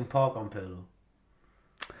Jason Park on Pirlo.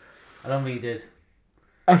 I don't think he did.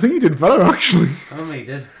 I think he did better actually. I don't think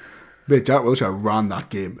he did. Mate, Jack Wilshere ran that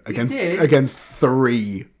game did. against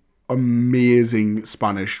 3 amazing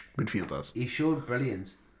Spanish midfielders. He showed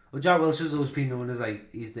brilliance. Well, Jack Wilshere's always been known as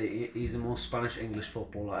like he's the most Spanish English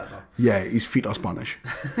footballer ever. Yeah, his feet are Spanish.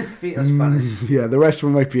 Feet are Spanish. Yeah, the rest of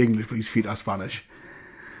them might be English, but his feet are Spanish.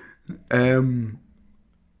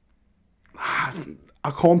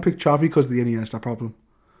 I can't pick Xavi because of the Iniesta problem.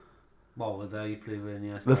 What was there you played with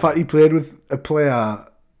Iniesta? The fact he played with a player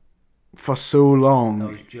for so long, that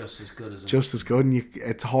was just as good as him. just as good, and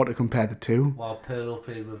it's hard to compare the two. While Pirlo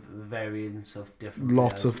played with variants of different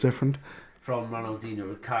Lots players, of different. from Ronaldinho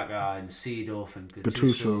to Kaká and Seedorf and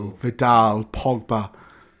Gattuso, Vidal, Pogba,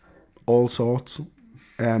 all sorts.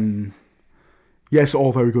 Yes,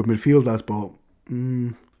 all very good midfielders, but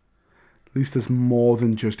at least there's more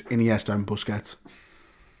than just Iniesta and Busquets.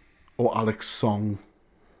 Or Alex Song.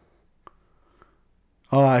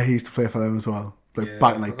 Oh, he used to play for them as well. Like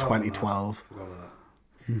back in like 2012. Forgot about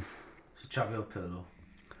that. So Xavi or Pirlo?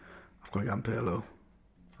 I've got to get Pirlo.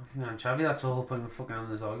 I think Xavi, that's the whole point of fucking having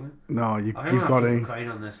this argument. No, I think you've I'm got going to to. flip a coin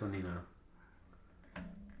on this one, you know.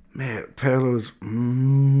 Mate, Pirlo's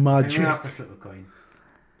I'm magic. going to have to flip a coin.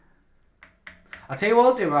 I'll tell you what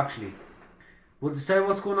I'll do, actually. We'll decide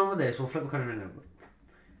what's going on with this. We'll flip a coin right now.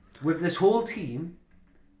 With this whole team,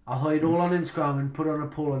 I'll hide all on Instagram and put on a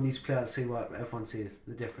poll on each player to see what everyone says,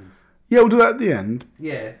 the difference. Yeah, we'll do that at the end.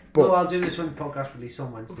 Yeah. But- No, I'll do this when the podcast release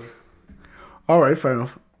on Wednesday. Alright, fair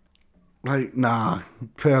enough. Like, nah,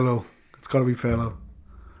 Pirlo. It's got to be Pirlo.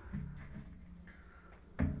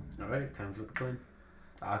 Alright, time to flip a coin.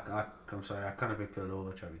 I'm sorry, I can't pick Pirlo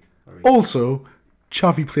over Xavi. Alright. Also,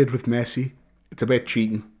 Xavi played with Messi. It's a bit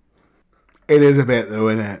cheating. It is a bit though,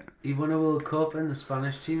 isn't it? He won a World Cup in the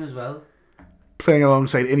Spanish team as well. Playing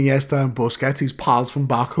alongside Iniesta and Busquets, who's pals from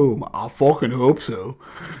back home. I fucking hope so.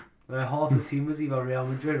 Where half the team was either Real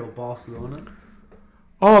Madrid or Barcelona.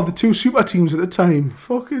 Oh, the two super teams at the time.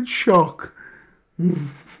 Fucking shock.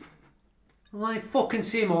 Like, fucking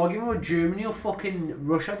same argument with Germany or fucking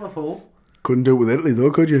Russia before. Couldn't do it with Italy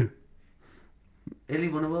though, could you? Italy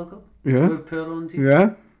won a World Cup. Yeah. With Pirlo on team.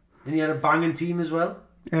 Yeah. And he had a banging team as well.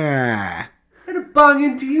 Ah. He had a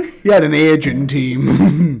banging team. He had an aging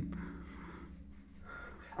team.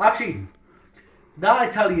 Actually, that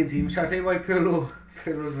Italian team, shall I say why Pirlo's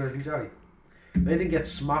racing Johnny? They didn't get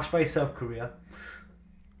smashed by South Korea.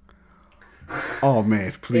 Oh,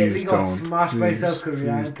 mate, please Italy don't. got smashed by Please, South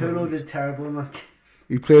Korea and please Pirlo don't. did terrible in that.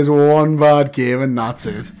 He plays one bad game and that's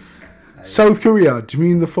it. South Korea, do you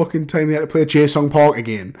mean the fucking time they had to play Jae-Sung Park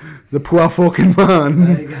again? The poor fucking man.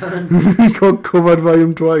 There you go. He got covered by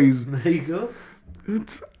him twice. There you go.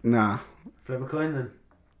 Nah. Flip a coin then.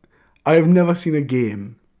 I have never seen a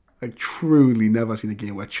game, like truly never seen a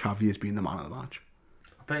game where Xavi has been the man of the match.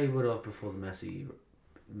 I bet you would have before the Messi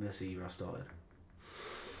era started.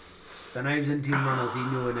 So now he was in Team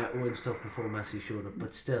Ronaldinho and Eto'o and stuff before Messi showed up,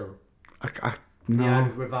 but still. No. He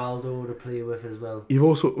had Rivaldo to play with as well. You've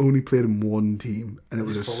also only played in one team, and it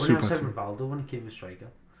was a super I said team. Rivaldo when he came a striker.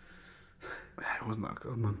 It wasn't that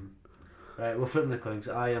good, man. Right, we're flipping the coins.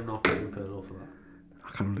 I am not flipping Pirlo for that.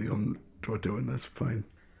 I can't believe I'm doing this. Fine.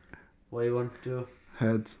 What do you want to do?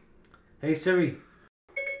 Heads. Hey Siri.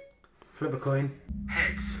 Flip a coin.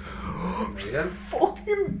 Heads. There you go.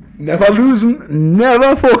 Fucking never losing,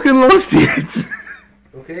 never fucking lost yet.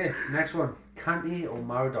 Okay, next one. Kante or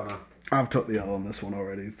Maradona? I've took the L on this one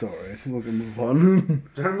already. It's alright. We can move on.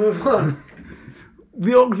 Do you want to move on?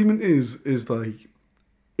 The argument is like,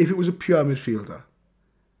 if it was a pure midfielder,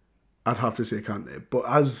 I'd have to say Kante. But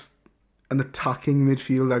as an attacking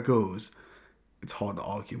midfielder goes, it's hard to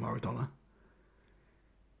argue Maradona.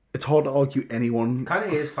 It's hard to argue anyone.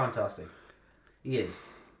 Kante is fantastic. He is.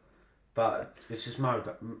 But it's just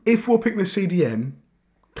Maradona. If we're picking a CDM,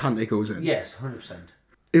 Kante goes in. Yes, 100%.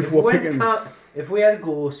 If we're picking... If we had to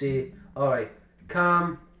go, say, alright,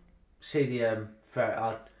 Cam, CDM,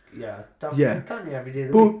 fair, Kante every day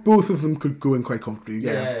of the week. Both of them could go in quite comfortably.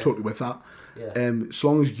 Yeah, Yeah. I'm totally with that. Yeah. As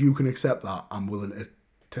long as you can accept that, I'm willing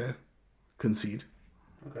to concede.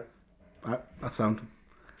 Okay. That sound.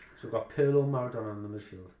 So we've got Pirlo, Maradona in the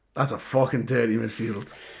midfield. That's a fucking dirty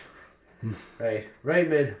midfield. Right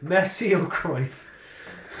mid, Messi or Cruyff?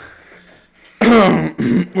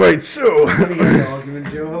 Right, so... What do you get the argument,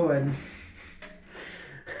 Joe? And...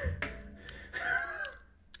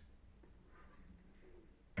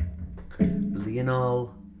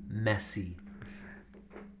 Lionel Messi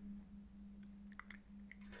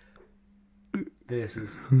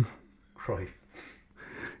versus Cruyff.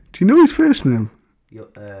 Do you know his first name?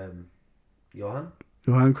 Johan?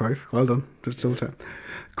 Johan Cruyff. Well done. Just double check.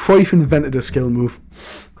 Cruyff invented a skill move.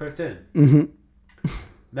 Cruyff did? Mm-hmm.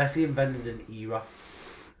 Messi invented an era.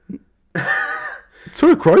 So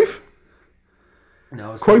did Cruyff?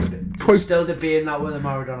 No, it's Cruyff- still debating that with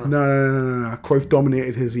Maradona. No. Cruyff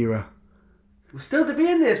dominated his era. We're still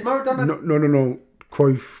debating this. Maradona. No.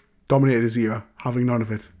 Cruyff dominated his era, having none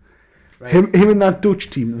of it. Right. Him and that Dutch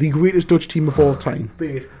team, the greatest Dutch team of all time.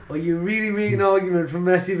 Dude, are you really making an argument for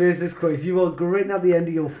Messi versus Cruyff? You are gritting at the end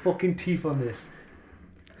of your fucking teeth on this.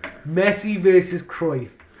 Messi versus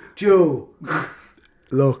Cruyff. Joe.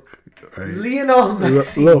 Look. Right. Lionel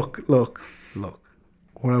Messi. Look.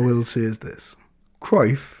 What I will say is this.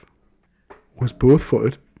 Cruyff was both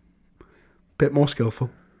footed, bit more skillful.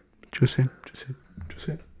 Just saying.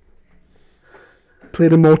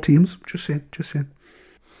 Played in more teams. Just saying.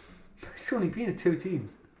 He's only been in 2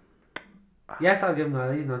 teams. Yes, I'll give him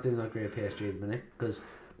that. He's not doing that great at PSG at the minute because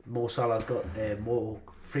Mo Salah's got 3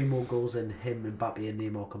 more goals than him, Mbappe and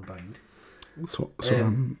Neymar combined.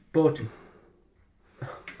 But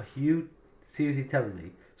are you seriously telling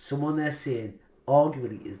me someone they're saying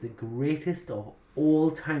arguably is the greatest of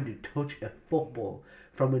all time to touch a football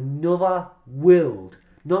from another world,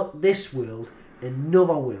 not this world,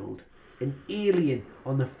 another world, an alien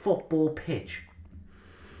on the football pitch,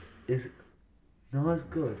 is not as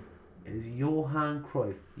good as Johan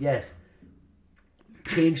Cruyff? Yes,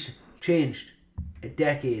 changed a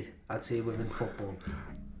decade, I'd say, within football.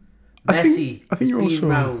 Messi I think has you're been also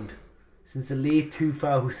round since the late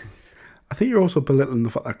 2000s. I think you're also belittling the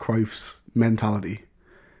fact that Cruyff's mentality,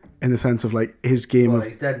 in the sense of like his game Well, of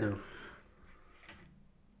he's dead now.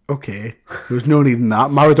 okay, there was no need in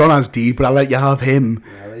that. Maradona's deed, but I let you have him.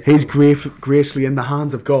 Yeah, He's gracefully in the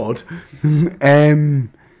hands of God.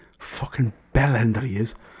 Fucking bellender he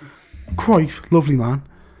is. Cruyff, lovely man,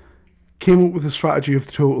 came up with a strategy of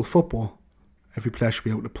the total football. Every player should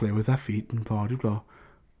be able to play with their feet and blah blah blah.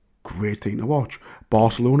 Great thing to watch.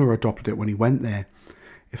 Barcelona adopted it when he went there.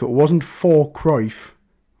 If it wasn't for Cruyff,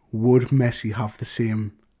 would Messi have the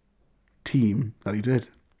same team that he did?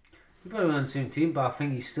 He probably on the same team, but I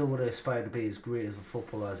think he still would have aspired to be as great as a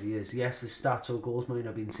footballer as he is. Yes, his stats or goals might not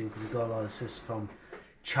have been the same because he got a lot of assists from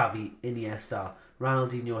Xavi, Iniesta,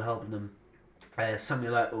 Ronaldinho helping him,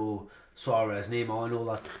 Samuel Eto'o, Suarez, Neymar and all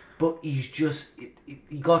that. But he's just,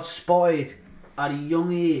 he got spotted at a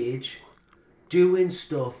young age doing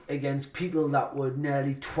stuff against people that were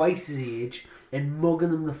nearly twice his age and mugging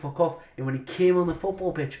them the fuck off. And when he came on the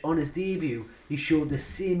football pitch on his debut, he showed the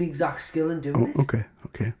same exact skill in doing it. Okay.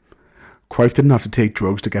 Cruyff didn't have to take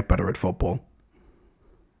drugs to get better at football.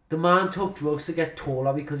 The man took drugs to get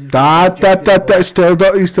taller because he was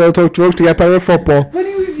He still took drugs to get better at football. when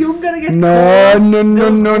he was younger to get No.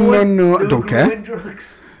 No, I don't care.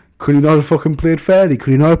 Drugs. Could he not have fucking played fairly?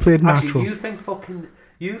 Could he not have played natural? Actually,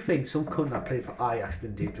 you think some cunt that played for Ajax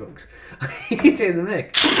didn't do drugs? You take the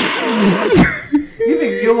mick. You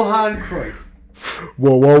think Johan Cruyff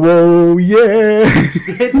Whoa, yeah.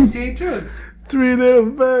 didn't do drugs? 3 little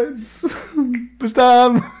beds.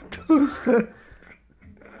 Bestam. Toaster.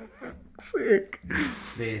 Sick.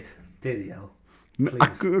 Mate, do the L. I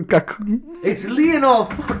Please. It's Lionel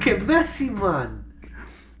fucking Messi, man.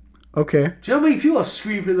 Okay. Do you know how many people are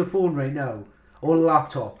screaming through the phone right now? Or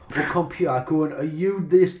laptop, or computer, going, are you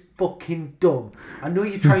this fucking dumb? I know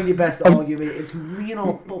you're trying your best to argue it. It's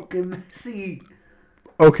Lionel fucking Messi.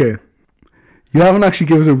 Okay. You haven't actually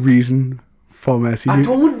given us a reason for Messi. I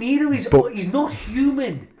don't need him. He's not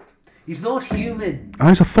human. He's not human.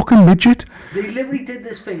 He's a fucking midget. They literally did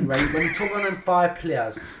this thing, right, when he took on them 5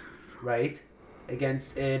 players, right,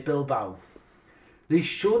 against Bilbao. They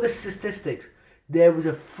showed the statistics. There was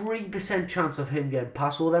a 3% chance of him getting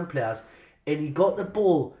past all them players, and he got the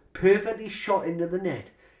ball perfectly shot into the net.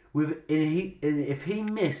 And if he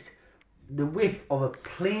missed the width of a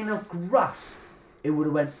plane of grass, it would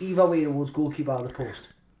have went either way towards goalkeeper or the post.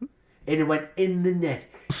 And it went in the net.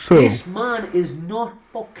 So, this man is not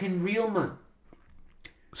fucking real, man.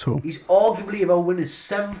 So he's arguably about winning his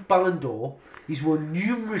 7th Ballon d'Or. He's won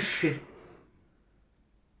numerous shit.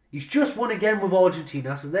 He's just won again with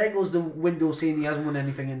Argentina, so there goes the window saying he hasn't won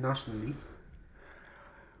anything internationally.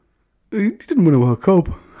 He didn't win a World Cup.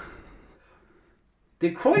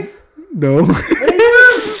 Did Cruyff? No.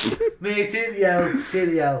 Mate, take the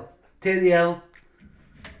L.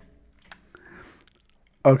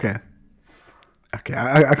 Okay,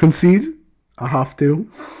 I concede. I have to.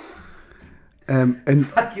 And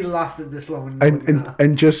Fuck, you lasted this long.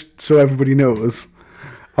 and just so everybody knows,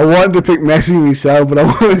 I wanted to pick Messi myself, but I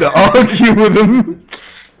wanted to argue with him.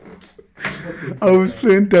 I was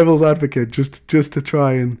playing devil's advocate just to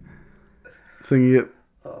try and think it.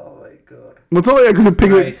 Oh my god. Well, it's not like I'm going to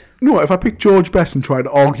pick Right. it. No, if I pick George Best and try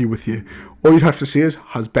to argue with you, all you'd have to say is,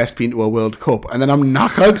 has Best been to a World Cup? And then I'm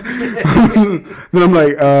knackered. Then I'm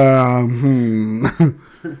like,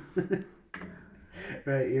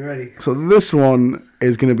 Right, you ready? So this one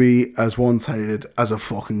is going to be as one-sided as a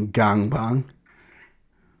fucking gangbang.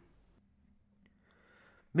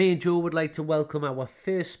 Me and Joe would like to welcome our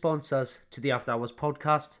first sponsors to the After Hours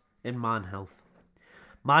podcast in Man Health.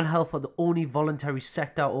 Man Health are the only voluntary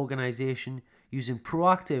sector organisation using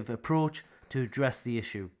proactive approach to address the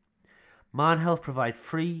issue. Man Health provide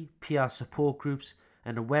free PR support groups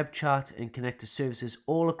and a web chat and connect to services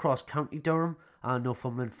all across County Durham and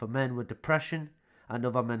Northumberland for men with depression and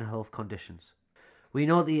other mental health conditions. We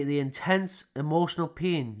know the intense emotional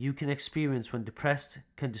pain you can experience when depressed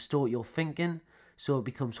can distort your thinking, so it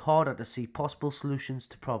becomes harder to see possible solutions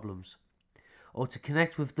to problems, or to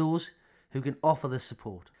connect with those who can offer the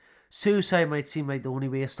support. Suicide might seem like the only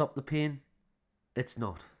way to stop the pain. It's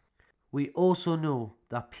not. We also know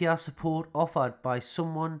that peer support offered by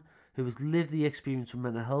someone who has lived the experience with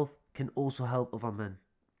mental health can also help other men.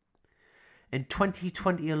 In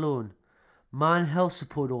 2020 alone, Man Health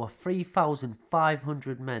supported over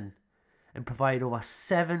 3,500 men and provided over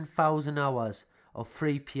 7,000 hours of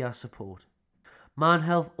free peer support. Man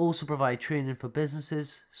Health also provide training for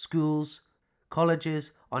businesses, schools,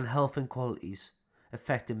 colleges on health inequalities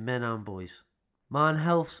affecting men and boys. Man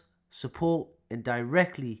Health's support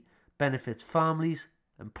indirectly benefits families,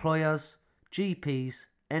 employers, GPs,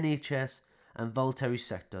 NHS and voluntary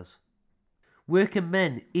sectors. Working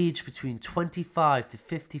men aged between 25 to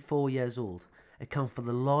 54 years old account for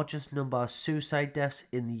the largest number of suicide deaths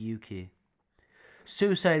in the UK.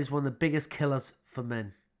 Suicide is one of the biggest killers for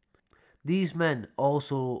men. These men are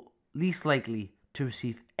also least likely to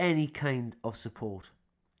receive any kind of support.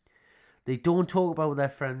 They don't talk about with their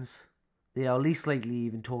friends. They are least likely to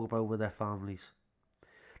even talk about with their families.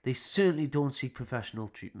 They certainly don't seek professional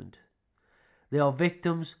treatment. They are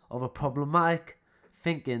victims of a problematic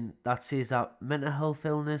thinking that says that mental health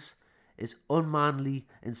illness is unmanly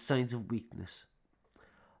and signs of weakness.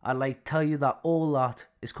 I'd like to tell you that all that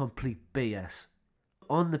is complete BS.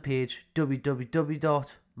 On the page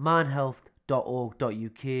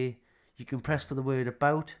www.manhealth.org.uk, you can press for the word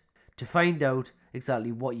about to find out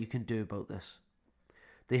exactly what you can do about this.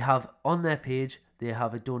 They have on their page, they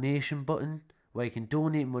have a donation button where you can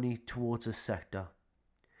donate money towards this sector.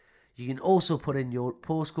 You can also put in your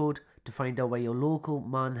postcode to find out where your local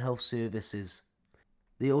Man Health service is.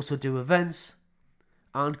 They also do events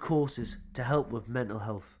and courses to help with mental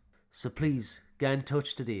health. So please get in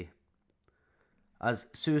touch today, as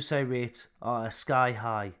suicide rates are sky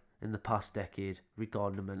high in the past decade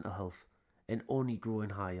regarding mental health and only growing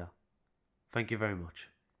higher. Thank you very much.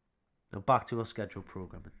 Now back to our scheduled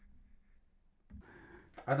programming.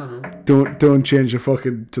 I don't know. Don't change your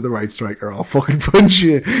fucking to the right striker. I'll fucking punch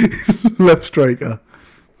you. Left striker.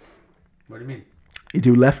 What do you mean? You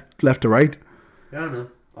do left to right. Yeah, I don't know.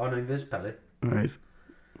 R9 vs Pelly. Right.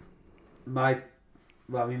 My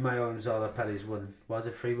arguments are that Pelly's won, was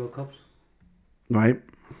it 3 World Cups? Right.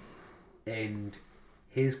 And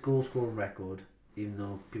his goal scoring record, even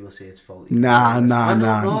though people say it's faulty. Nah.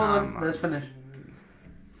 Let's finish.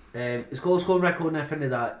 His goal scoring record and everything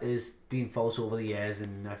of that is been false over the years,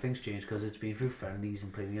 and I think it's changed because it's been through friendlies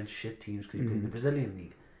and playing against shit teams because he played in the Brazilian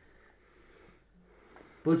league.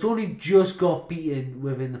 But it's only just got beaten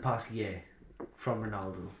within the past year from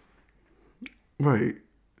Ronaldo. Right.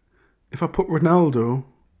 If I put Ronaldo,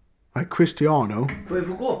 like Cristiano, but if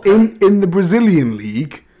we go in the Brazilian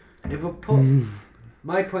league, if we put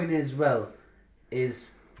my point is Pelé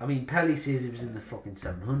says it was in the fucking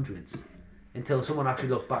 700s until someone actually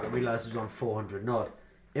looked back and realised it was on 400 and odd.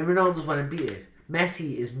 And Ronaldo's went and beat it.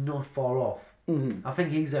 Messi is not far off. Mm-hmm. I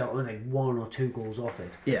think he's out on like 1 or 2 goals off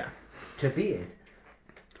it. Yeah. To beat it.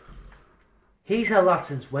 He's held that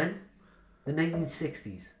since when? The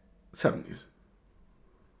 1960s. 70s.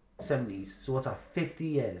 70s. So what's that? 50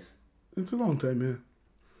 years. It's a long time, yeah.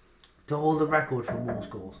 To hold the record for most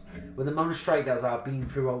goals. With the amount of strikers that have been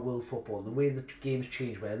throughout world football, the way the game's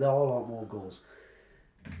changed, where there are a lot more goals.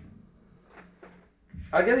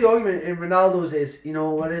 I get the argument in Ronaldo's is, you know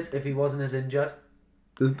what is, if he wasn't as injured.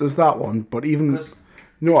 There's that one, but even... You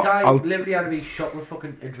know what? Guy literally had to be shot with a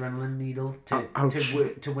fucking adrenaline needle to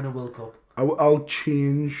win a World Cup. I'll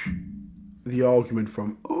change the argument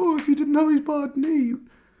from, oh, if he didn't have his bad knee.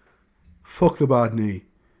 Fuck the bad knee.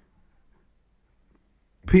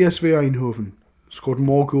 PSV Eindhoven scored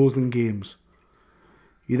more goals than games.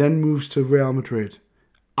 He then moves to Real Madrid.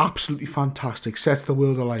 Absolutely fantastic. Sets the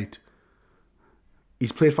world alight.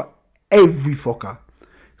 He's played for every fucker.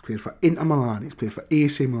 He's played for Inter Milan. He's played for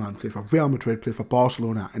AC Milan. Played for Real Madrid. Played for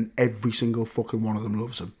Barcelona. And every single fucking one of them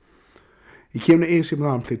loves him. He came to AC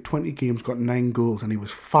Milan, played 20 games, got 9 goals, and he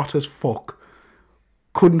was fat as fuck.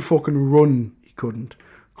 Couldn't fucking run. He couldn't.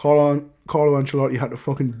 Carlo Ancelotti had to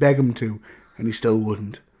fucking beg him to, and he still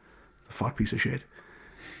wouldn't. The fat piece of shit.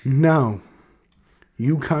 Now,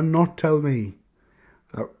 you cannot tell me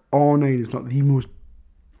that R9 is not the most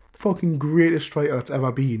fucking greatest striker that's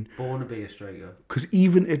ever been. Born to be a striker. Because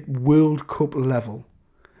even at World Cup level,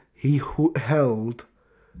 he held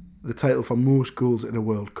the title for most goals in a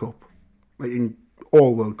World Cup. Like in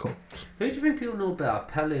all World Cups. Who do you think people know better,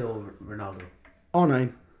 Pelé or Ronaldo?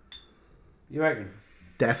 R9. You reckon?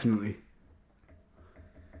 Definitely.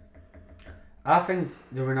 I think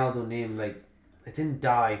the Ronaldo name, like, it didn't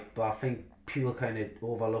die, but I think people kind of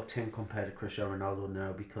overlooked him compared to Cristiano Ronaldo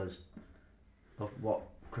now because of what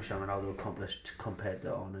Cristiano Ronaldo accomplished compared to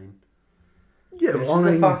R9. Yeah, but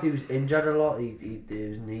R9, the fact he was injured a lot,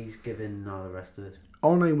 his knees giving and all the rest of it.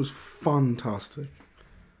 R9 was fantastic.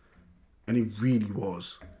 And he really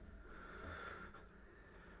was.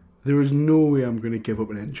 There is no way I'm going to give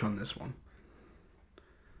up an inch on this one.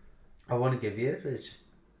 I want to give you it, but it's just...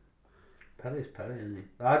 Pellé's Pelé, isn't he?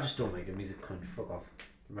 I just don't like him, he's a cunt, fuck off.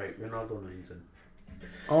 Right, Ronaldo 9's in.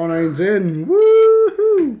 R9's in,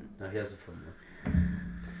 woohoo! Now here's a fun one.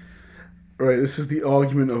 Right, this is the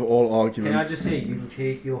argument of all arguments. Can I just say, you can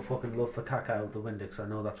take your fucking love for Kaka out the window, because I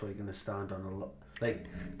know that's what you're going to stand on a lot. Like,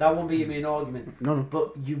 that won't be your main argument. No.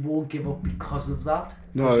 But you won't give up because of that?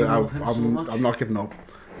 No, I'm not giving up.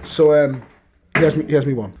 So, here's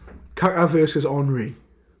me one. Kaka versus Henry.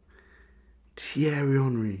 Thierry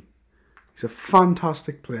Henry. He's a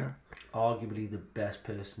fantastic player. Arguably the best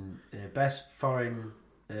person, best foreign,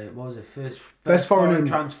 what was it, best foreign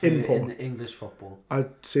transfer import in the English football.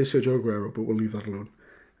 I'd say Sergio Aguero, but we'll leave that alone.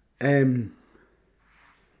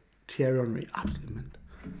 Thierry Henry, absolutely mint.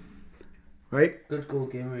 Right? Good goal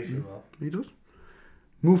game ratio. He does.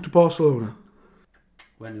 Moved to Barcelona.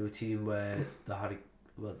 Went to a team where they had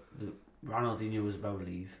well, Ronaldinho was about to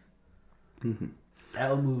leave. Mm-hmm.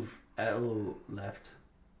 Eto'o left,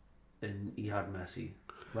 and he had Messi.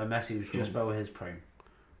 Where Messi was just about his prime.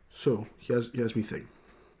 So, here's me thing.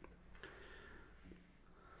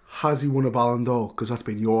 Has he won a Ballon d'Or? Because that's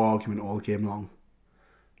been your argument all game long.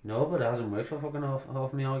 No, but it hasn't worked for fucking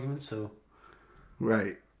half my argument, so...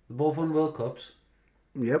 Right. They both won World Cups.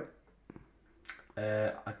 Yep.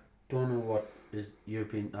 I don't know what is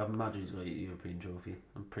European... I imagine he's got a European trophy.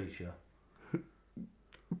 I'm pretty sure.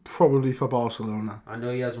 Probably for Barcelona. I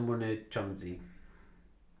know he hasn't won a Champions League.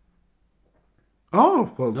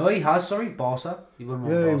 Oh, well. No, he has, sorry. Barca. He won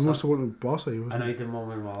one with Yeah, Barca. he must have won with Barca. I know he didn't win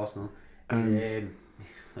one with Arsenal.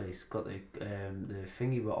 He's got the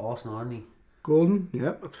thingy with Arsenal, hasn't he? Golden,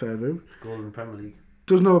 yeah, that's fair dude. Golden Premier League.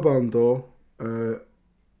 Doesn't have a Ballon d'Or.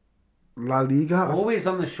 La Liga. Always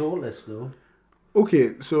on the short list, though.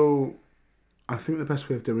 Okay, so I think the best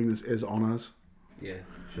way of doing this is honours. Yeah.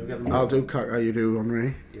 Should we get them? I'll do Kaka, you do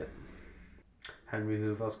Henry. Yeah. Henry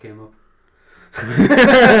Hoover's came up.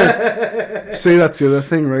 See, that's the other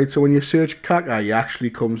thing, right? So when you search Kaka, he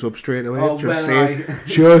actually comes up straight away. Oh, just well, saying.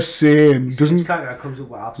 Just saying. Doesn't. Kaka comes up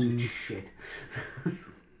with absolute shit.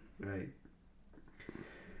 Right.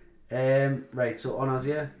 Right, so honours,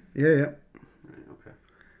 yeah? Yeah. Right, okay.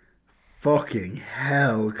 Fucking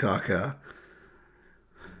hell, Kaka.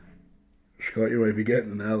 Scott, you might be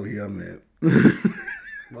getting an L here, mate.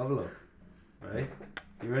 We'll have a look. Right.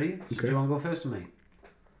 You ready? So Okay. do you want to go first or me?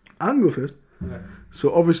 I can go first. Okay.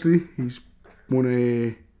 So obviously he's won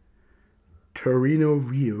a Torino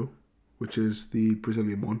Rio, which is the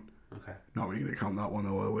Brazilian one. Okay. Not really going to count that one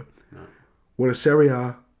though, are we? No. Won a Serie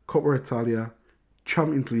A, Coppa Italia,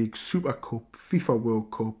 Champions League, Super Cup, FIFA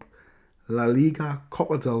World Cup, La Liga,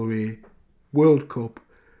 Copa del Rey, World Cup,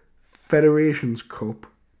 Federations Cup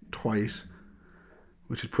twice,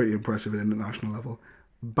 which is pretty impressive at international level.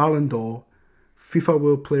 Ballon d'Or, FIFA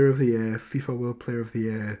World Player of the Year, FIFA World Player of the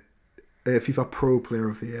Year, FIFA Pro Player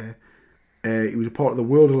of the Year. He was a part of the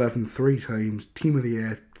World 11 3 times, Team of the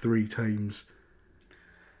Year 3 times.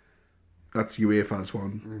 That's UEFA's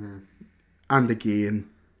one. Mm-hmm. And again,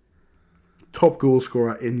 top goal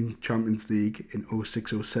scorer in Champions League in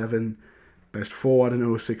 06-07, best forward in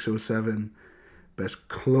 06-07, best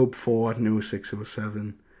club forward in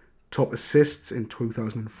 06-07, top assists in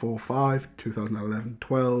 2004-05,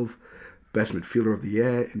 2011-12, best midfielder of the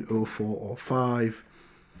year in 04-05.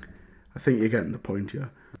 I think you're getting the point here.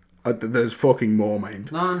 There's fucking more,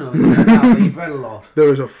 mind. No, you've read a lot.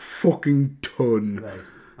 There is a fucking ton. Right.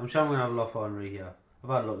 I'm sure I'm going to have a lot for Henry here. I've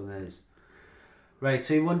had a look at this. Right,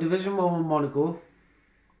 so he won Division 1 with Monaco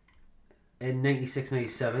in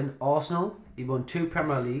 96-97. Arsenal, he won 2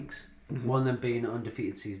 Premier Leagues, one of them being an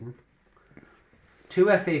undefeated season. 2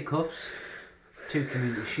 FA Cups, 2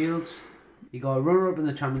 Community Shields. He got a runner-up in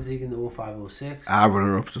the Champions League in the 05-06.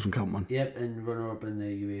 Runner-up doesn't count, man. Yep, and runner-up in the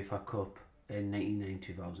UEFA Cup in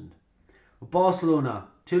 99-2000. With Barcelona,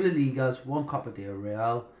 2 La Ligas, 1 Copa del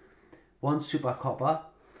Real, 1 Super Copa,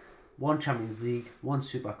 1 Champions League, 1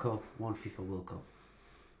 Super Cup, 1 FIFA World Cup.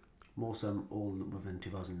 Most of them all within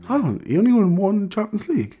 2009. Hold on, he only won 1 Champions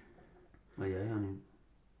League? Oh yeah,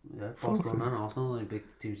 Barcelona and Arsenal are the only big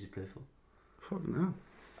teams he played for. Fucking hell.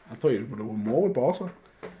 I thought you would have won more with Barca.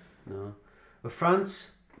 No. With France,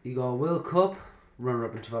 he got a World Cup,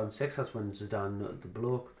 runner-up in 2006, that's when Zidane nutted the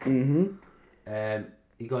bloke. Mm-hmm.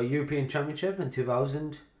 He got a European Championship in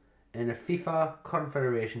 2000 and a FIFA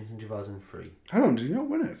Confederations in 2003. Hold on, did he not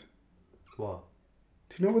win it? What?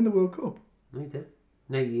 Did he not win the World Cup? No, he did.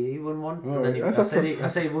 98, he won one. Oh, And then right. I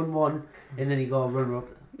said he won one, and then he got a runner-up.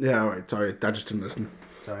 Yeah, alright, sorry, I just didn't listen.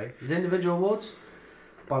 Sorry. His individual awards: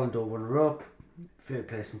 Ballon d'Or runner-up, 3rd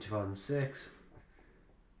place in 2006.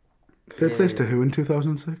 Third place to who in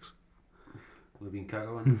 2006? We've been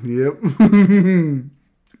Kaka. Yep.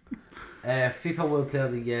 FIFA World Player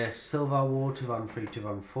of the Year Silver Award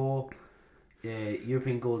 2003-2004.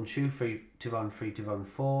 European Golden Shoe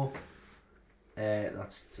 2003-2004.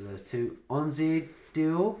 There's 2. Onze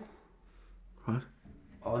Dio. What?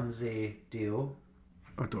 Onze Dio.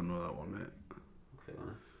 I don't know that one, mate.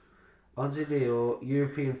 Onze Dio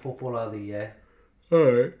European Footballer of the Year.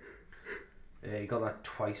 Alright. He got that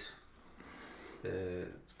twice.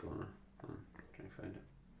 Let's go on. Try and find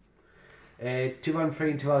it.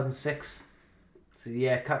 2003 and 2006. So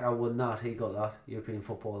yeah, Kaka won that. He got that European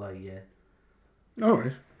Footballer of the Year.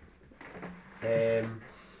 Alright.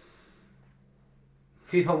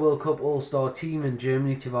 FIFA World Cup All-Star Team in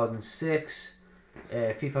Germany 2006.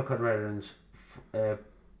 FIFA Confederations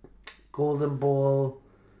Golden Ball,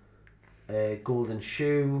 Golden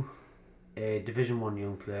Shoe, Division 1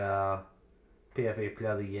 Young Player, PFA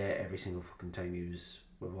Player of the Year every single fucking time he was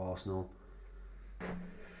with Arsenal.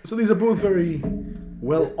 So these are both very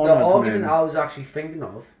well The honoured argument men. I was actually thinking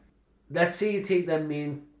of, let's say you take their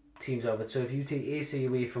main teams out of it. So if you take AC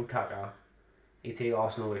away from Kaká, you take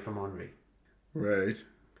Arsenal away from Henry. Right.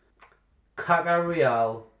 Kaká,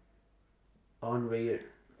 Real, Henry,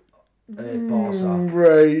 Barca.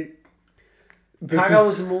 Right. Kaká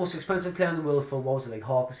was the most expensive player in the world for, what was it, like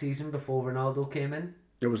half a season before Ronaldo came in?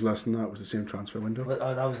 It was less than that. It was the same transfer window.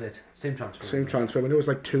 Oh, that was it. Same transfer. Same transfer window. It was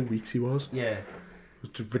like 2 weeks he was. Yeah. It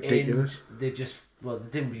was just ridiculous. And they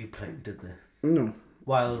didn't really play him, did they? No.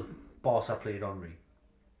 While Barca played Henry.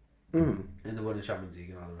 Mm. And they won the Champions League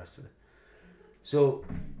and all the rest of it. So,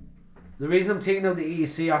 the reason I'm taking out the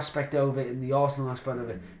EC aspect of it and the Arsenal aspect of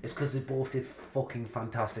it is because they both did fucking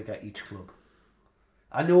fantastic at each club.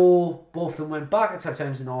 I know both of them went back at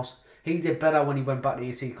times in Arsenal. He did better when he went back to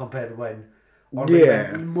AC compared to when Henry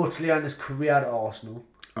went much later in his career at Arsenal.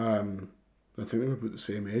 I think they were about the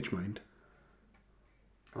same age, mind.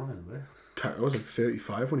 I don't know. Kaká was like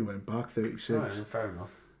 35 when he went back, 36. Right, fair enough.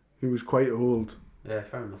 He was quite old. Yeah,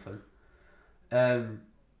 fair enough.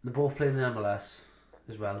 They both played in the MLS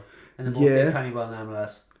as well. And they both Yeah. did kind of well in the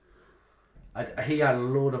MLS. He had a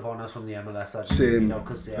load of honours from the MLS. Same.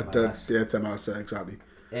 Because the Yeah, MLS. it's MLS, exactly.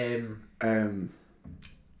 It's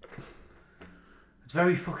a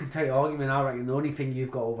very fucking tight argument, I reckon. The only thing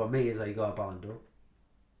you've got over me is that you got a Ballon d'Or.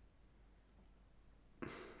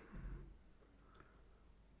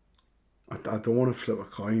 I don't want to flip a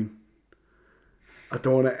coin. I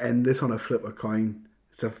don't want to end this on a flip a coin.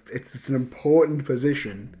 It's an important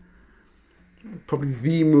position. Probably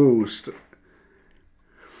the most.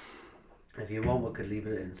 If you want, we could leave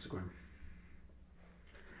it at Instagram.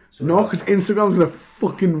 So No, because Instagram's going to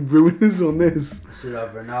fucking ruin us on this. So you have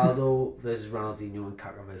Ronaldo versus Ronaldinho and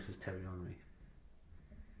Kaká versus Terry Henry.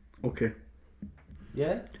 Okay.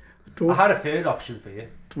 Yeah? I had a third option for you.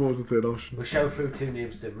 What was the third option? We'll shout through two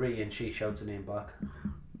names to Ree and she shouts a name back.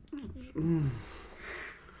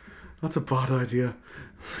 That's a bad idea.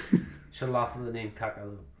 She'll laugh at the name Kaká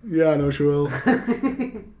though. Yeah, I know she will.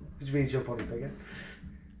 Which means she'll probably pick it.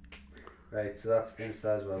 Right, so that's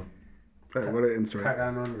Insta as well. Right, what it Instagram. Kaká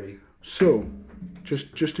and Henry. So,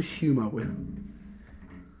 just to humour with,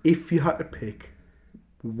 if you had to pick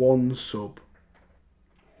one sub.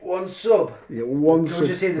 One sub. Yeah, one Can sub. we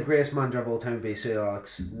just say the greatest manager of all time be Sir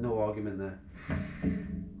Alex? No argument there.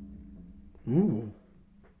 Ooh.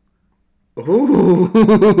 Ooh.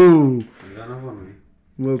 You don't have one, mate.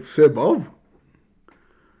 Well, Sir Bob.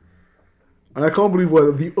 And I can't believe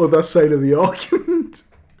we're the other side of the argument.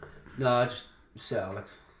 No, just Sir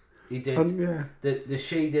Alex. He did. Yeah. The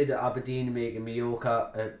she did at Aberdeen making Mallorca,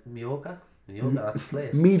 that's the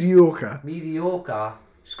place. Mediocre. Mediocre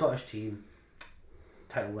Scottish team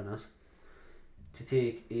title winners to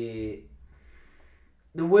take a.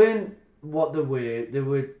 They weren't what they were. They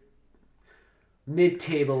were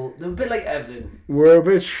mid-table. They were a bit like Everton. We're a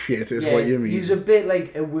bit shit, is what you mean. He was a bit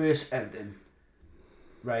like a worse Everton,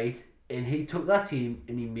 right? And he took that team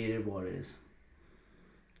and he made it what it is.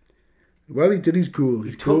 Well, he did his goal.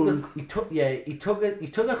 He took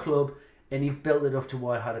a club and he built it up to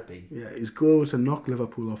what it had to be. Yeah, his goal was to knock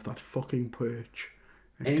Liverpool off that fucking perch.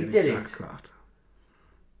 And he did exactly it. That.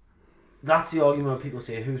 That's the argument people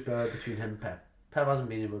say who's better between him and Pep. Pep hasn't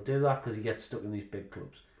been able to do that because he gets stuck in these big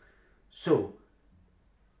clubs. So,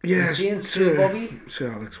 Yes, saying Sir Bobby,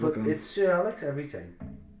 Sir Alex, but well done. it's Sir Alex every time.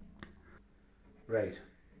 Right.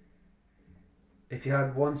 If you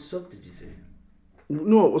had one sub, did you say?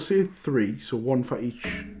 No, we'll say 3, so 1 for each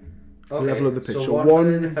level of the pitch. So one for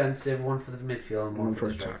the defensive, one for the midfield, and one for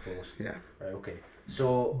the strike attack. force. Yeah. Right, okay.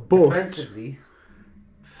 So, But- defensively...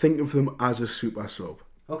 Think of them as a super sub.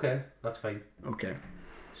 Okay, that's fine. Okay.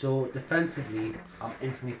 So, defensively, I'm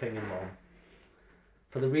instantly thinking wrong.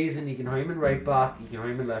 For the reason you can have him in right back, you can have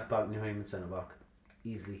him in left back, and you can have him in centre back.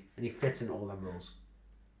 Easily. And he fits in all them roles.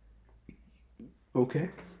 Okay.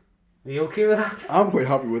 Are you okay with that? I'm quite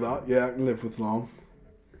happy with that. Yeah, I can live with long.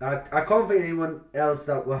 I can't think of anyone else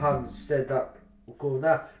that will have said that will go with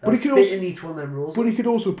that. But he That could fit also- in each one of them roles. But he could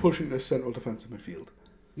also push into central defensive midfield.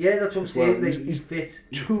 Yeah, that's what I'm As well. saying. Like, He's he fits.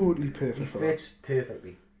 Totally He perfect for that. fits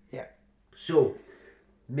perfectly. Yeah. So,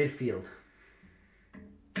 midfield.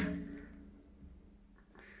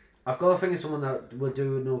 I've got to think of someone that would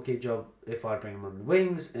do an okay job if I bring him on the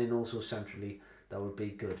wings, and also centrally, that would be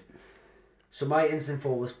good. So my instinct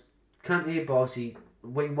thought was Kante, but obviously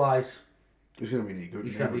wing wise, He's going to be any good.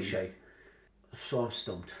 he's going to be shite. So I'm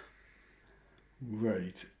stumped.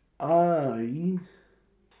 Right. Actually,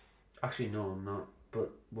 no, I'm not.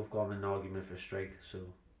 But we've got an argument for strike, so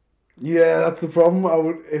Yeah, that's the problem. I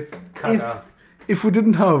would if Kaká. if we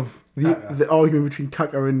didn't have Kaka. the argument between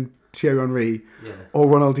Kaka and Thierry Henry Yeah. or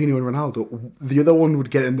Ronaldinho and Ronaldo, the other one would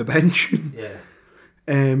get in the bench. Yeah.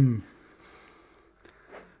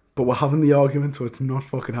 But we're having the argument, so it's not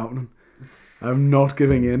fucking happening. I'm not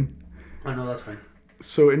giving in. I know, that's fine.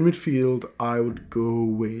 So in midfield, I would go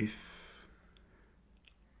with.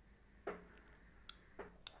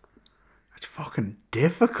 It's fucking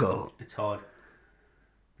difficult. It's hard.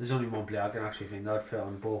 There's only one player I can actually think that would fit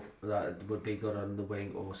on both. That would be good on the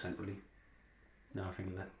wing or centrally. No, I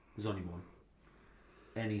think of it. There's only one.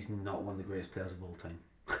 And he's not one of the greatest players of all time.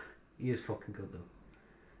 He is fucking good though.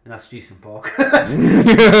 And that's Jason Park.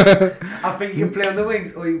 I think you can play on the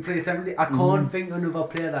wings or you can play centrally. I can't think of another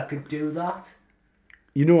player that could do that.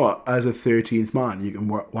 You know what? As a 13th man, you can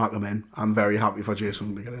whack him in. I'm very happy for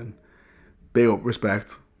Jason to get in. Big up,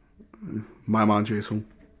 respect. My man, Jason.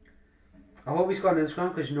 I hope he's got an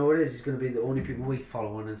Instagram because you know what it is. He's going to be the only people we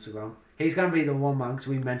follow on Instagram. He's going to be the one man because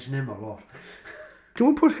we mention him a lot. Can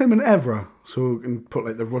we put him and Evra so we can put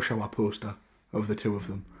like the Rush Hour poster of the two of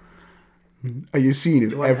them? Are you seeing it?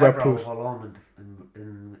 Do you want Evra Evra post. over Lormond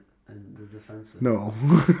in the defence? No.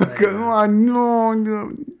 Come on,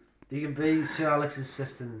 no. You can be Sir Alex's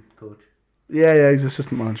assistant coach. Yeah, he's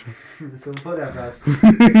assistant manager. So put Evra as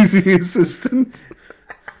He's the assistant.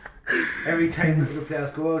 every time that the players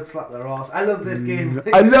go out, slap their arse. I love this game.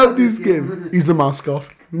 I love this game. He's the mascot.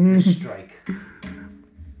 The strike.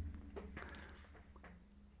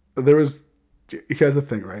 Here's the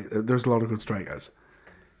thing, right? There's a lot of good strikers.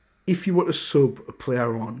 If you were to sub a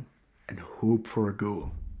player on and hope for a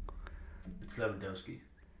goal, It's Lewandowski.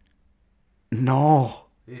 no.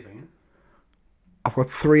 What are you thinking? I've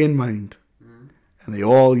got three in mind, and they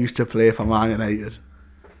all used to play for Man United.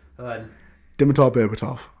 Dimitar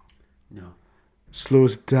Berbatov. No.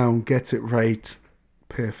 Slows it down, gets it right.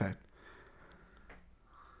 Perfect.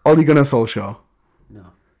 Ole Gunnar Solskjaer. No.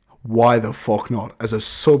 Why the fuck not? As a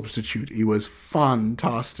substitute, he was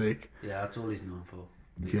fantastic. Yeah, that's all he's known for.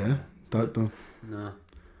 Yeah, that. No.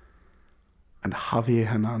 And Javier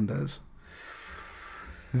Hernandez.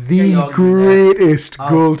 Yeah, The you're- greatest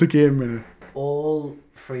goal to game minute. All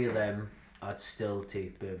three of them, I'd still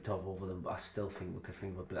take Berbatov over them, but I still think we could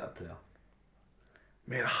think of a better player.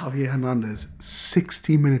 Mate, Javier Hernandez,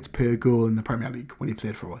 60 minutes per goal in the Premier League when he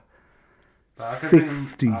played for us. But I could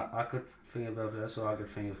 60. I could think of a better player, so I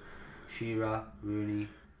could think of Shearer, Rooney,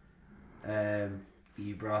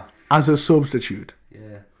 Ibra. As a substitute.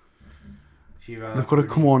 Yeah. Shearer. They've got to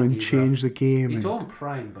come on and Ibra. change the game. He's and- on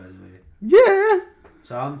prime, by the way. Yeah.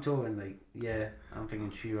 So I'm talking like, yeah, I'm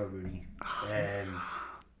thinking Shearer, Rooney.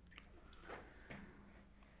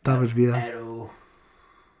 David Villa. Edo.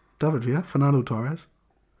 David Villa. Fernando Torres.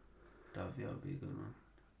 David Villa would be a good one.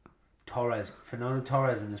 Torres. Fernando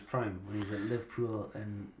Torres in his prime when he's at Liverpool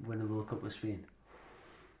and winning the World Cup with Spain.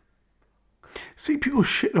 See, people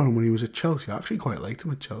shitting on him when he was at Chelsea. I actually quite liked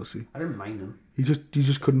him at Chelsea. I didn't mind him. He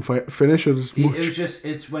just couldn't finish it as much. It was just,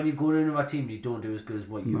 it's when you go to another team, you don't do as good as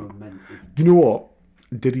what you were meant to. You know what?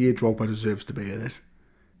 Didier Drogba deserves to be in it.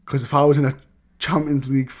 Because if I was in a Champions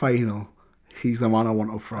League final, he's the man I want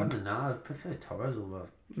up I front. don't know, I prefer Torres over.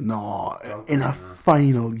 No, Drogba, in a no.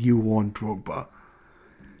 final, you want Drogba.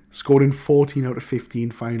 Scored in 14 out of 15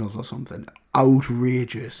 finals or something.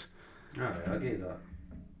 Outrageous. Alright, I'll give you that.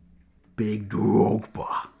 Big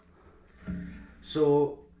Drogba.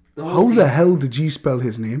 So, How the hell did you spell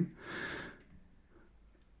his name?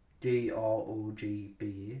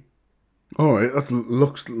 Drogba. Alright, that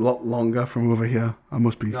looks a lot longer from over here. I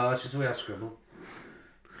must be... No, that's just the way I scribble.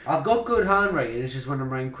 I've got good handwriting, it's just when I'm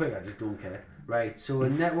writing quick, I just don't care. Right, so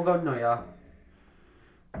in net we've got Neuer.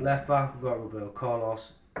 Left back we've got Roberto Carlos.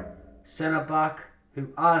 Centre back, who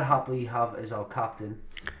I'd happily have as our captain,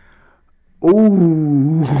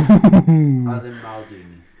 Ooh. as in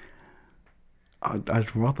Maldini.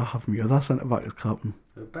 I'd rather have me other centre back as captain.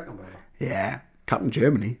 Beckenbauer. Yeah, captain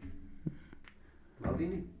Germany.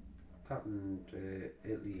 Maldini? Captain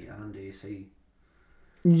Italy and AC.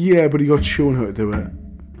 Yeah, but he got shown how to do it.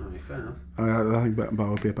 Alright, fair enough. I think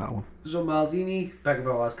Beckenbauer would be a better one. So Maldini,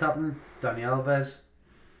 Beckenbauer as captain, Dani Alves.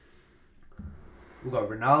 We've got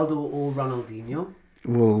Ronaldo or Ronaldinho.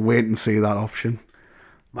 We'll wait and see that option.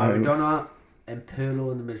 Maradona and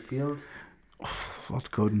Pirlo in the midfield. That's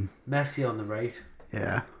good. Messi on the right.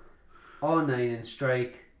 Yeah. R9 in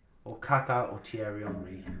strike. Or Kaká or Thierry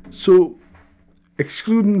Henry. So,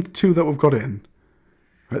 excluding the two that we've got in,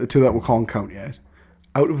 right, the two that we can't count yet,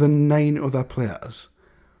 out of the 9 other players,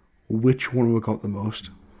 which one have we got the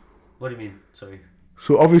most? What do you mean? Sorry.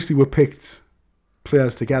 So obviously we picked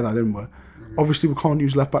players together, didn't we? Obviously we can't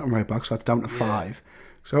use left back and right back, so that's down to 5.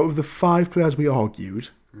 So out of the 5 players we argued,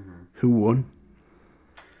 who won?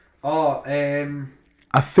 Oh,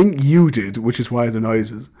 I think you did, which is why the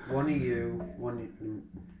noises. one of you,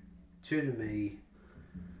 two to me,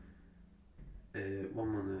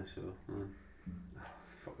 one man there, so,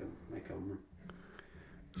 fucking make up, man.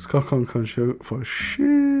 Scott can't shoot for shit.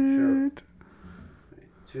 Sure. Right,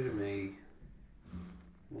 two to me,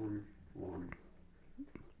 one,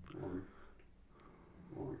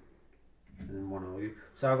 and then one all you.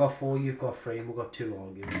 So I got 4, you've got 3, and we've got 2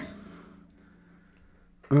 arguments.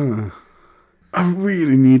 I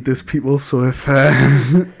really need this, people, so if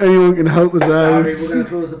anyone can help us out. Sorry, we're going to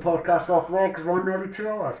close the podcast off there because we're on nearly 2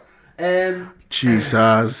 hours.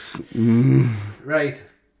 Jesus. Right.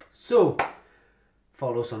 So,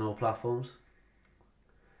 follow us on all platforms.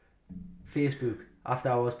 Facebook, After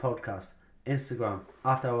Hours Podcast. Instagram,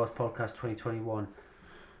 After Hours Podcast 2021.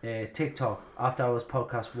 TikTok, After Hours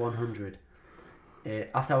Podcast 100.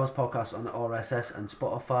 After Hours Podcast on RSS and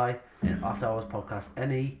Spotify. And After Hours Podcast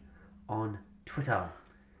NE on Twitter.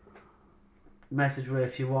 Message her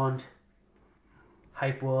if you want.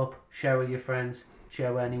 Hype her up. Share with your friends.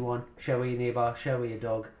 Share with anyone. Share with your neighbour. Share with your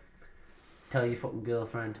dog. Tell your fucking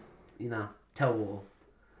girlfriend. You know, tell all.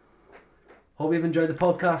 Hope you've enjoyed the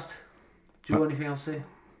podcast. Do you have anything else to say?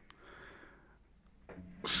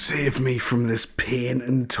 Save me from this pain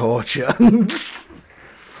and torture.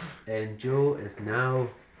 And Joe is now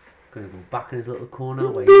going to go back in his little corner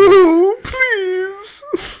where No, please.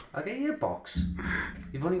 I'll get you a box.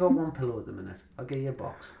 You've only got 1 pillow at the minute. I'll get you a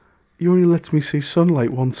box. He only lets me see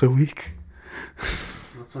sunlight once a week.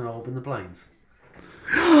 That's when I open the blinds.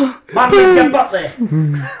 Man, get back there!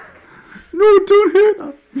 No, don't hit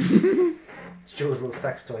that. It's Joe's little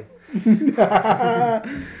sex toy.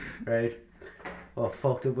 Right. Oh,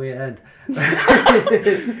 fucked up way to end.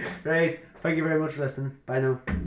 Right. Thank you very much for listening. Bye now.